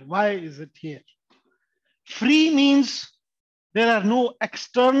free here? Why is it here? Free means there are no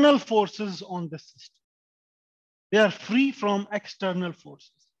external forces on the system. They are free from external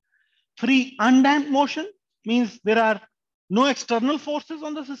forces. Free undamped motion means there are no external forces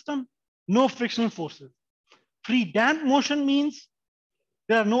on the system, no frictional forces. Free damped motion means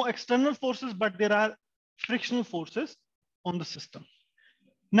there are no external forces, but there are frictional forces on the system.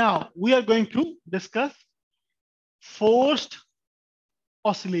 Now, we are going to discuss forced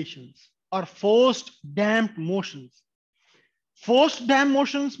oscillations or forced damped motions. Forced damped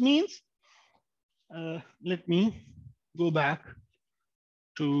motions means, let me go back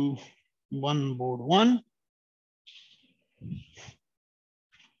to one board one.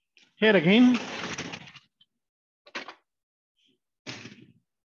 Here again,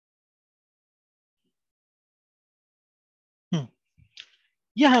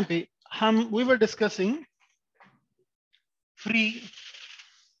 यहाँ पे we were discussing free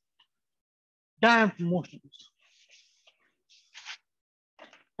damped motions.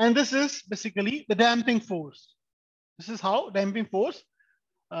 And this is basically the damping force. This is how damping force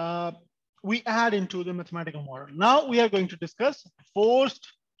we add into the mathematical model. Now we are going to discuss forced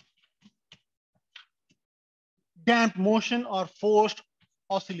damped motion or forced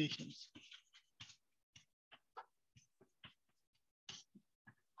oscillations.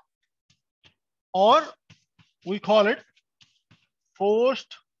 Or we call it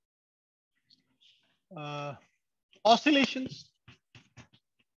forced oscillations,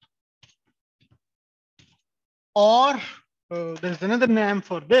 or there's another name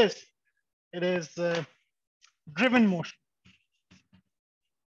for this. It is driven motion.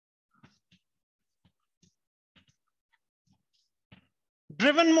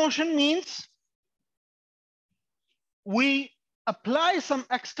 Driven motion means we apply some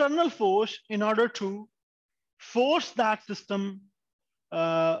external force in order to force that system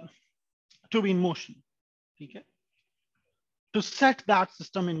to be in motion. Okay? To set that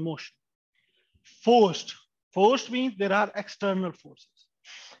system in motion. Forced. Forced means there are external forces.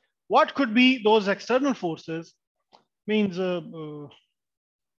 What could be those external forces? Means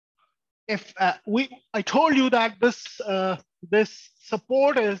if I told you that this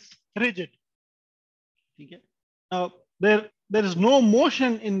support is rigid. Okay? Now there is no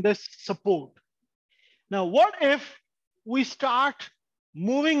motion in this support. Now what if we start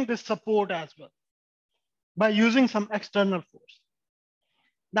moving this support as well by using some external force?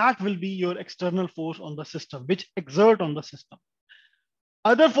 That will be your external force on the system, which exert on the system.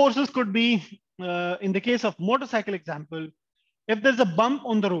 Other forces could be, in the case of motorcycle example, if there's a bump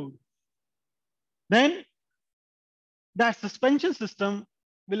on the road, then that suspension system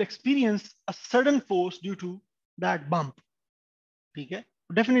will experience a sudden force due to that bump. Okay?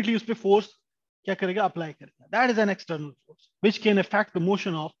 Definitely उस पे force क्या करेगा? Apply करेगा. That is an external force which can affect the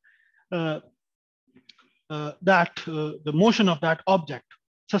motion of the motion of that object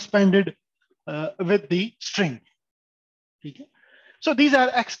suspended with the string. Okay? So these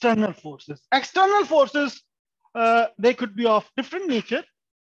are external forces. External forces, they could be of different nature.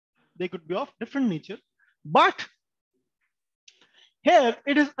 They could be of different nature. But here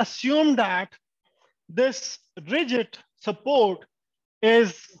it is assumed that this rigid support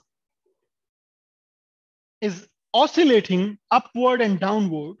is oscillating upward and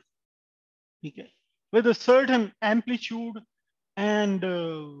downward, okay, with a certain amplitude and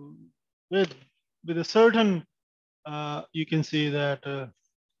with a certain you can say that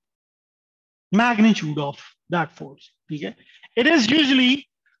magnitude of that force. Okay? It is usually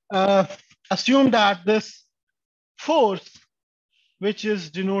assumed that this force, which is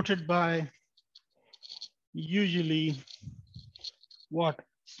denoted by usually what?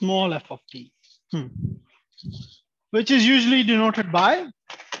 Small f of t, which is usually denoted by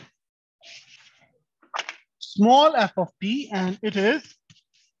small f of t, and it is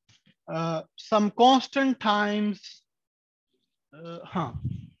some constant times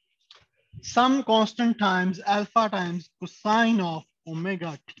some constant times alpha times cosine of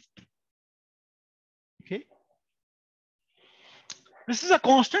omega t. Okay, this is a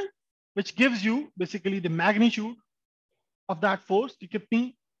constant which gives you basically the magnitude of that force, कि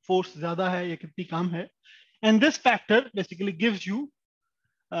कितनी force ज़्यादा है या कितनी कम है, and this factor basically gives you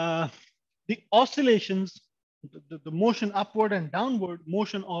the oscillations, the motion upward and downward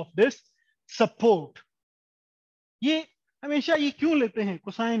motion of this support. ये हमेशा ये क्यों लेते हैं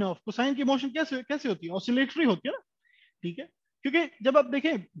कोसाइन ऑफ? कोसाइन की मोशन कैसे होती है? ऑसिलेटरी होती है ना, ठीक है? क्योंकि जब आप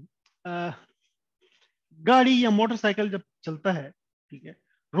देखें गाड़ी या मोटरसाइकिल जब चलता है, ठीक है,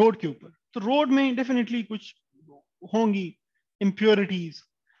 रोड के ऊपर, तो रोड में डेफिनेटली कुछ होंगी इम्प्योरिटीज,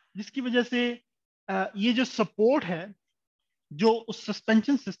 जिसकी वजह से ये जो सपोर्ट है, जो उस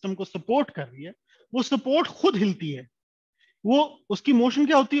सस्पेंशन सिस्टम को सपोर्ट कर रही है, वो सपोर्ट खुद हिलती है. वो उसकी मोशन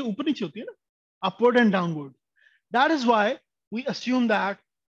क्या होती है? ऊपर नीचे होती है ना, upward and downward. That is why we assume that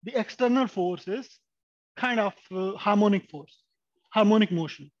the external force is kind of harmonic force, harmonic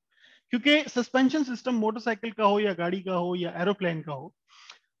motion. क्योंकि सस्पेंशन सिस्टम मोटरसाइकिल का हो या गाड़ी का हो या एरोप्लेन का हो,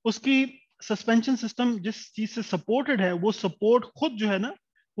 उसकी सस्पेंशन सिस्टम जिस चीज से सपोर्टेड है, वो सपोर्ट खुद जो है ना,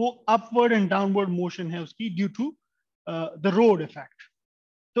 वो अपवर्ड एंड डाउनवर्ड मोशन है उसकी, due to the road effect.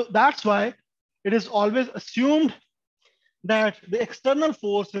 So that's why it is always assumed that the external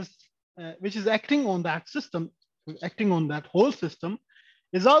force is which is acting on that system, acting on that whole system,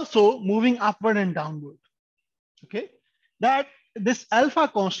 is also moving upward and downward. Okay, that this alpha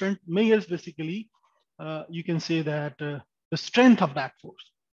constant measures basically, you can say that the strength of that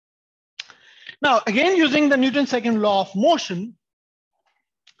force. Now, again, using the Newton's second law of motion,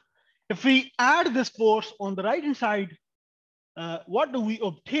 if we add this force on the right hand side, what do we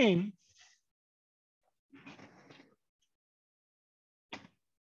obtain?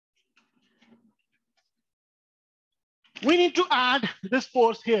 We need to add this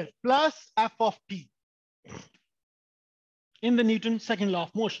force here, plus F of t in the Newton's second law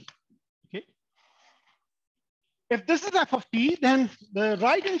of motion. Okay. If this is F of t, then the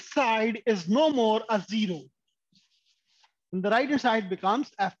right hand side is no more a zero. And the right hand side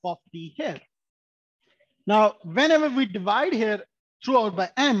becomes F of t here. Now, whenever we divide here throughout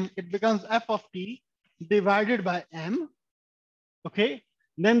by m, it becomes F of t divided by m. Okay.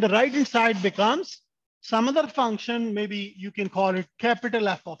 Then the right hand side becomes some other function, maybe you can call it capital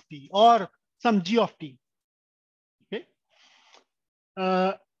F of t or some g of t. Okay.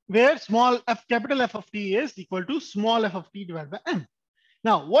 Where small f, capital F of t is equal to small f of t divided by m.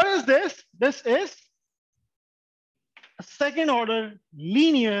 Now, what is this? This is a second order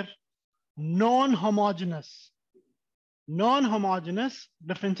linear non-homogeneous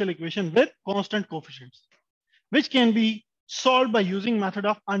differential equation with constant coefficients, which can be solved by using method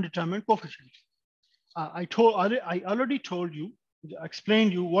of undetermined coefficients. I already told you,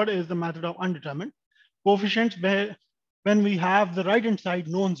 explained you what is the method of undetermined coefficients when we have the right hand side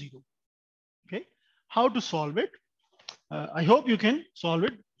non-zero. Okay, how to solve it? I hope you can solve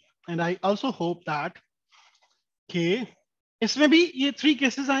it, and I also hope that okay, इसमें भी ये 3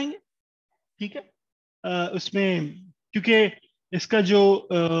 cases आएंगे, ठीक है? उसमें क्योंकि इसका जो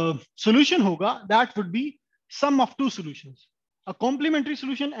solution होगा, that would be sum of 2 solutions, a complementary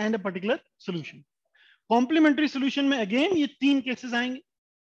solution and a particular solution. Complementary solution में again ये 3 cases आएंगे,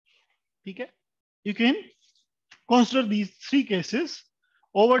 ठीक है? You can consider these 3 cases: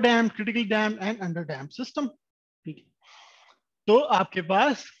 overdamped, critical damped, and underdamped system. ठीक है? तो आपके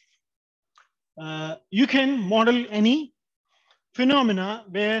पास you can model any phenomena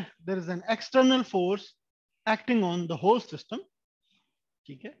where there is an external force acting on the whole system,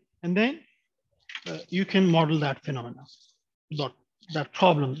 okay? And then you can model that phenomena, that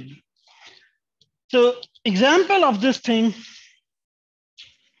problem. So example of this thing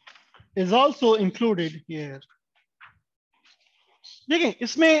is also included here. देखिए,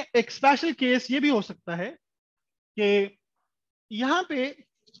 इसमें एक special case ये भी हो सकता है कि यहाँ पे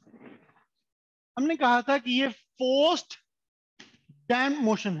हमने कहा था कि ये फोर्स्ड डैम्प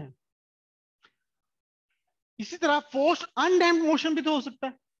मोशन है, इसी तरह फोर्स्ड अनडैम्प्ड मोशन भी तो हो सकता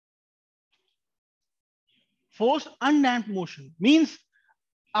है. फोर्स्ड अनडैम्प्ड मोशन मींस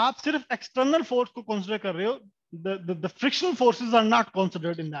आप सिर्फ एक्सटर्नल फोर्स को कंसीडर कर रहे हो, the frictional forces are not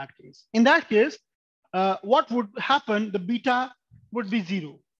considered in that case. In that case, what would happen? The beta would be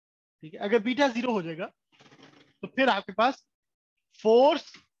 0. ठीक है, अगर बीटा 0 हो जाएगा तो फिर आपके पास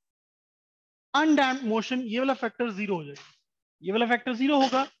फोर्स अनडैम्प्ड मोशन ये वाला फैक्टर 0 हो जाएगा. ये वाला फैक्टर 0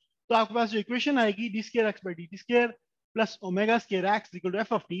 होगा तो आपके पास जो इक्वेशन आएगी d square x by dt square plus omega square x equal to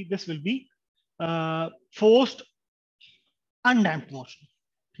f of t, this will be forced undamped motion.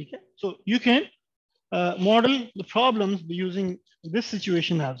 ठीक है, so you can model the problems using this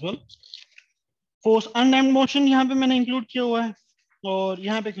situation as well. Force undamped motion यहाँ पे मैंने include किया हुआ है और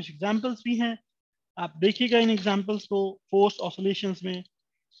यहाँ पे कुछ एग्जांपल्स भी हैं, आप देखिएगा इन एग्जांपल्स को. फोर्स ऑसिलेशंस में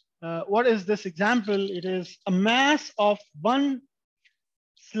what is this example? It is a mass of one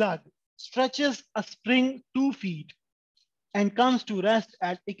slug stretches a spring 2 feet and comes to rest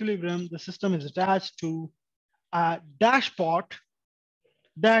at equilibrium. The system is attached to a dashpot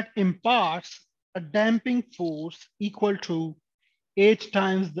that imparts a damping force equal to 8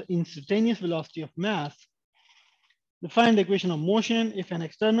 times the instantaneous velocity of mass. Define the equation of motion if an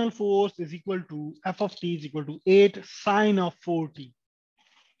external force is equal to f of t is equal to 8 sine of 4t.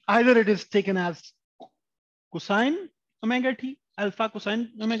 Either it is taken as cosine omega t, alpha cosine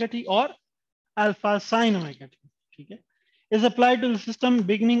omega t, or alpha sine omega t. Okay, is applied to the system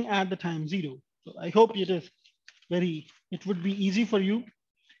beginning at the time 0. So I hope it would be easy for you.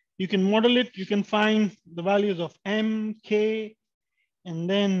 You can model it. You can find the values of m, k, and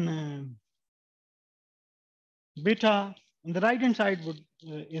then beta. On the right hand side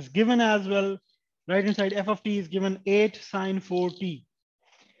is given as well. Right hand side f of t is given 8 sine 4t.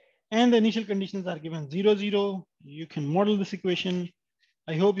 And the initial conditions are given 0, 0. You can model this equation.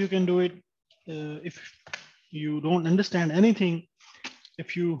 I hope you can do it. If you don't understand anything,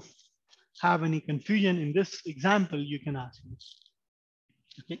 if you have any confusion in this example, you can ask me.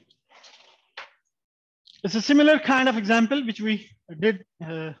 Okay. It's a similar kind of example which we did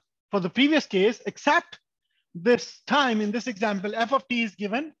for the previous case, except this time in this example, f of t is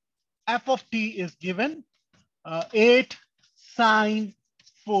given. F of t is given 8 sine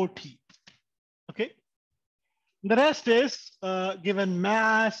 4t. Okay. The rest is given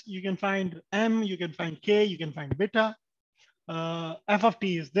mass. You can find m, you can find k, you can find beta. F of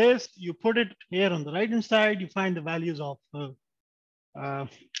t is this. You put it here on the right hand side. You find the values of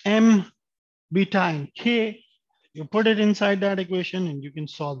m, beta, and k. You put it inside that equation and you can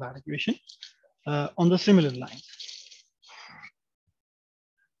solve that equation on the similar lines.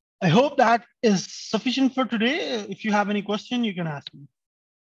 I hope that is sufficient for today. If you have any question, you can ask me.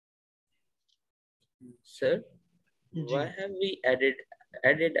 Sir, why have we added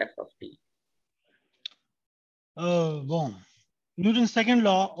f of t? Bon. Newton's second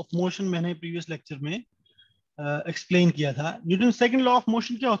law of motion मैंने previous lecture में explain किया था. Newton's second law of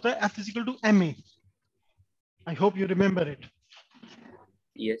motion क्या होता है? F is equal to ma. I hope you remember it.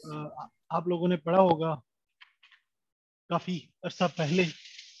 Yes. आप लोगों ने पढ़ा होगा काफी अरसा पहले.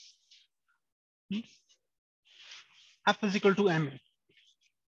 F is equal to ma.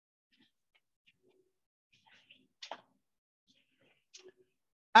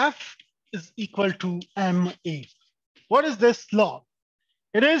 F is equal to ma. What is this law?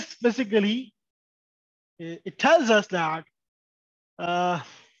 It is basically, it tells us that to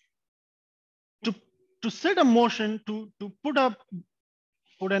set a motion, to put an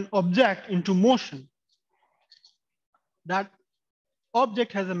object into motion, that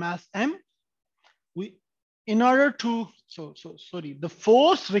object has a mass m. In order to, sorry, the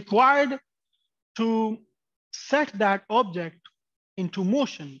force required to set that object into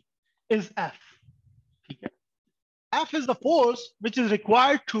motion is F. Okay. F is the force which is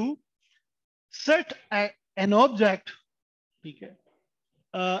required to set an object, okay,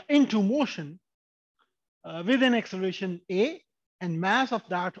 into motion with an acceleration a, and mass of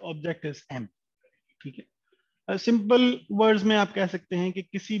that object is m. ठीक है. Simple words में आप कह सकते हैं कि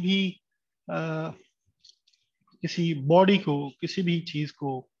किसी body को, किसी भी चीज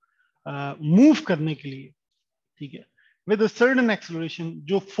को मूव करने के लिए, ठीक है, with a certain acceleration,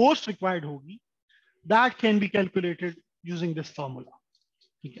 जो force required होगी, that can be calculated using this formula.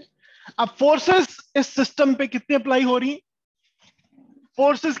 ठीक है. अब forces इस सिस्टम पे कितने अप्लाई हो रही हैं?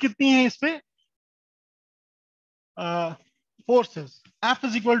 Forces कितनी हैं इस पे? Forces F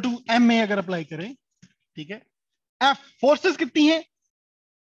is equal to ma अगर अप्लाई करें, ठीक है, F forces कितनी है?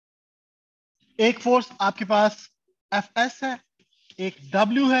 एक फोर्स आपके पास Fs है, एक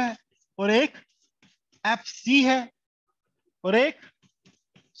W है, और एक Fc है, और एक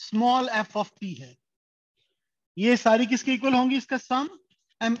स्मॉल f of t है. ये सारी किसके इक्वल होंगी? इसका सम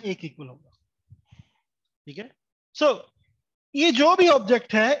ma के इक्वल होगा. ठीक है. सो ये जो भी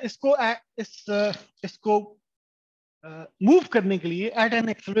ऑब्जेक्ट है, इसको मूव करने के लिए eight an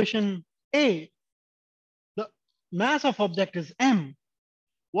acceleration a, the mass of object is m.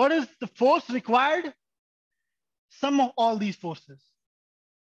 What is the force required? Sum of all these forces.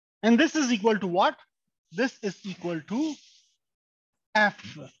 And this is equal to what? This is equal to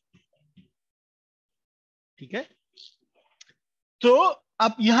F. ठीक है. तो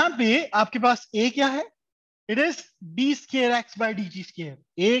अब यहां पे आपके पास a क्या है? It is d square x by dt square.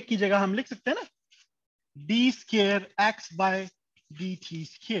 a की जगह हम लिख सकते हैं ना, d square x by dt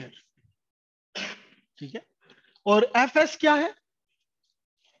square. ठीक है. और Fs क्या है?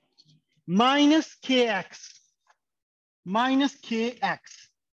 Minus kx.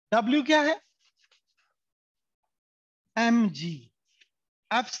 W क्या है? mg.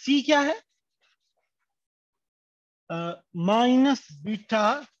 Fc क्या है? Minus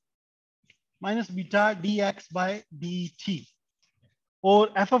beta dx by dt.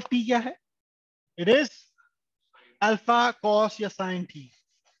 और f of t क्या है? It is अल्फा cos या sin t.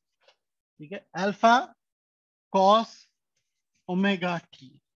 ठीक है. Alpha cos omega t.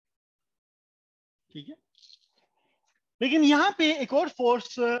 ठीक है. लेकिन यहां पे एक और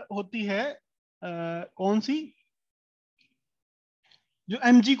फोर्स होती है, कौन सी? जो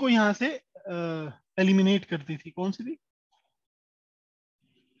mg को यहां से एलिमिनेट करती थी. कौन सी थी?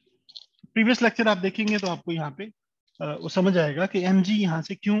 प्रीवियस लेक्चर आप देखेंगे तो आपको यहाँ पे वो समझ आएगा कि mg यहां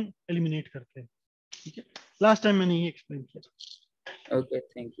से क्यों एलिमिनेट करते हैं. ठीक है. लास्ट टाइम मैंने ये एक्सप्लेन किया था. Okay,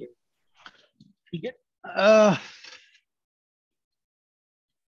 thank you. ठीक है.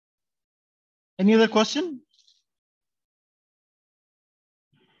 Any other question?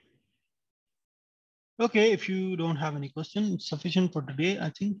 Okay, if you don't have any question, it's sufficient for today, I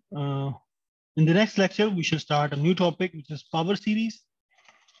think. In the next lecture, we shall start a new topic, which is power series.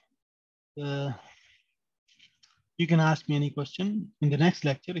 You can ask me any question in the next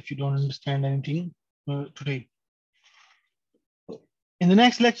lecture if you don't understand anything today. In the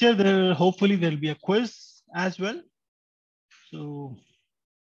next lecture, hopefully there'll be a quiz as well. So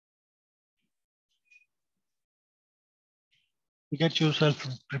get yourself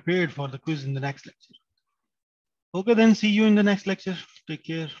prepared for the quiz in the next lecture. Okay, then see you in the next lecture. Take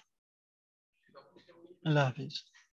care. Allah Hafiz.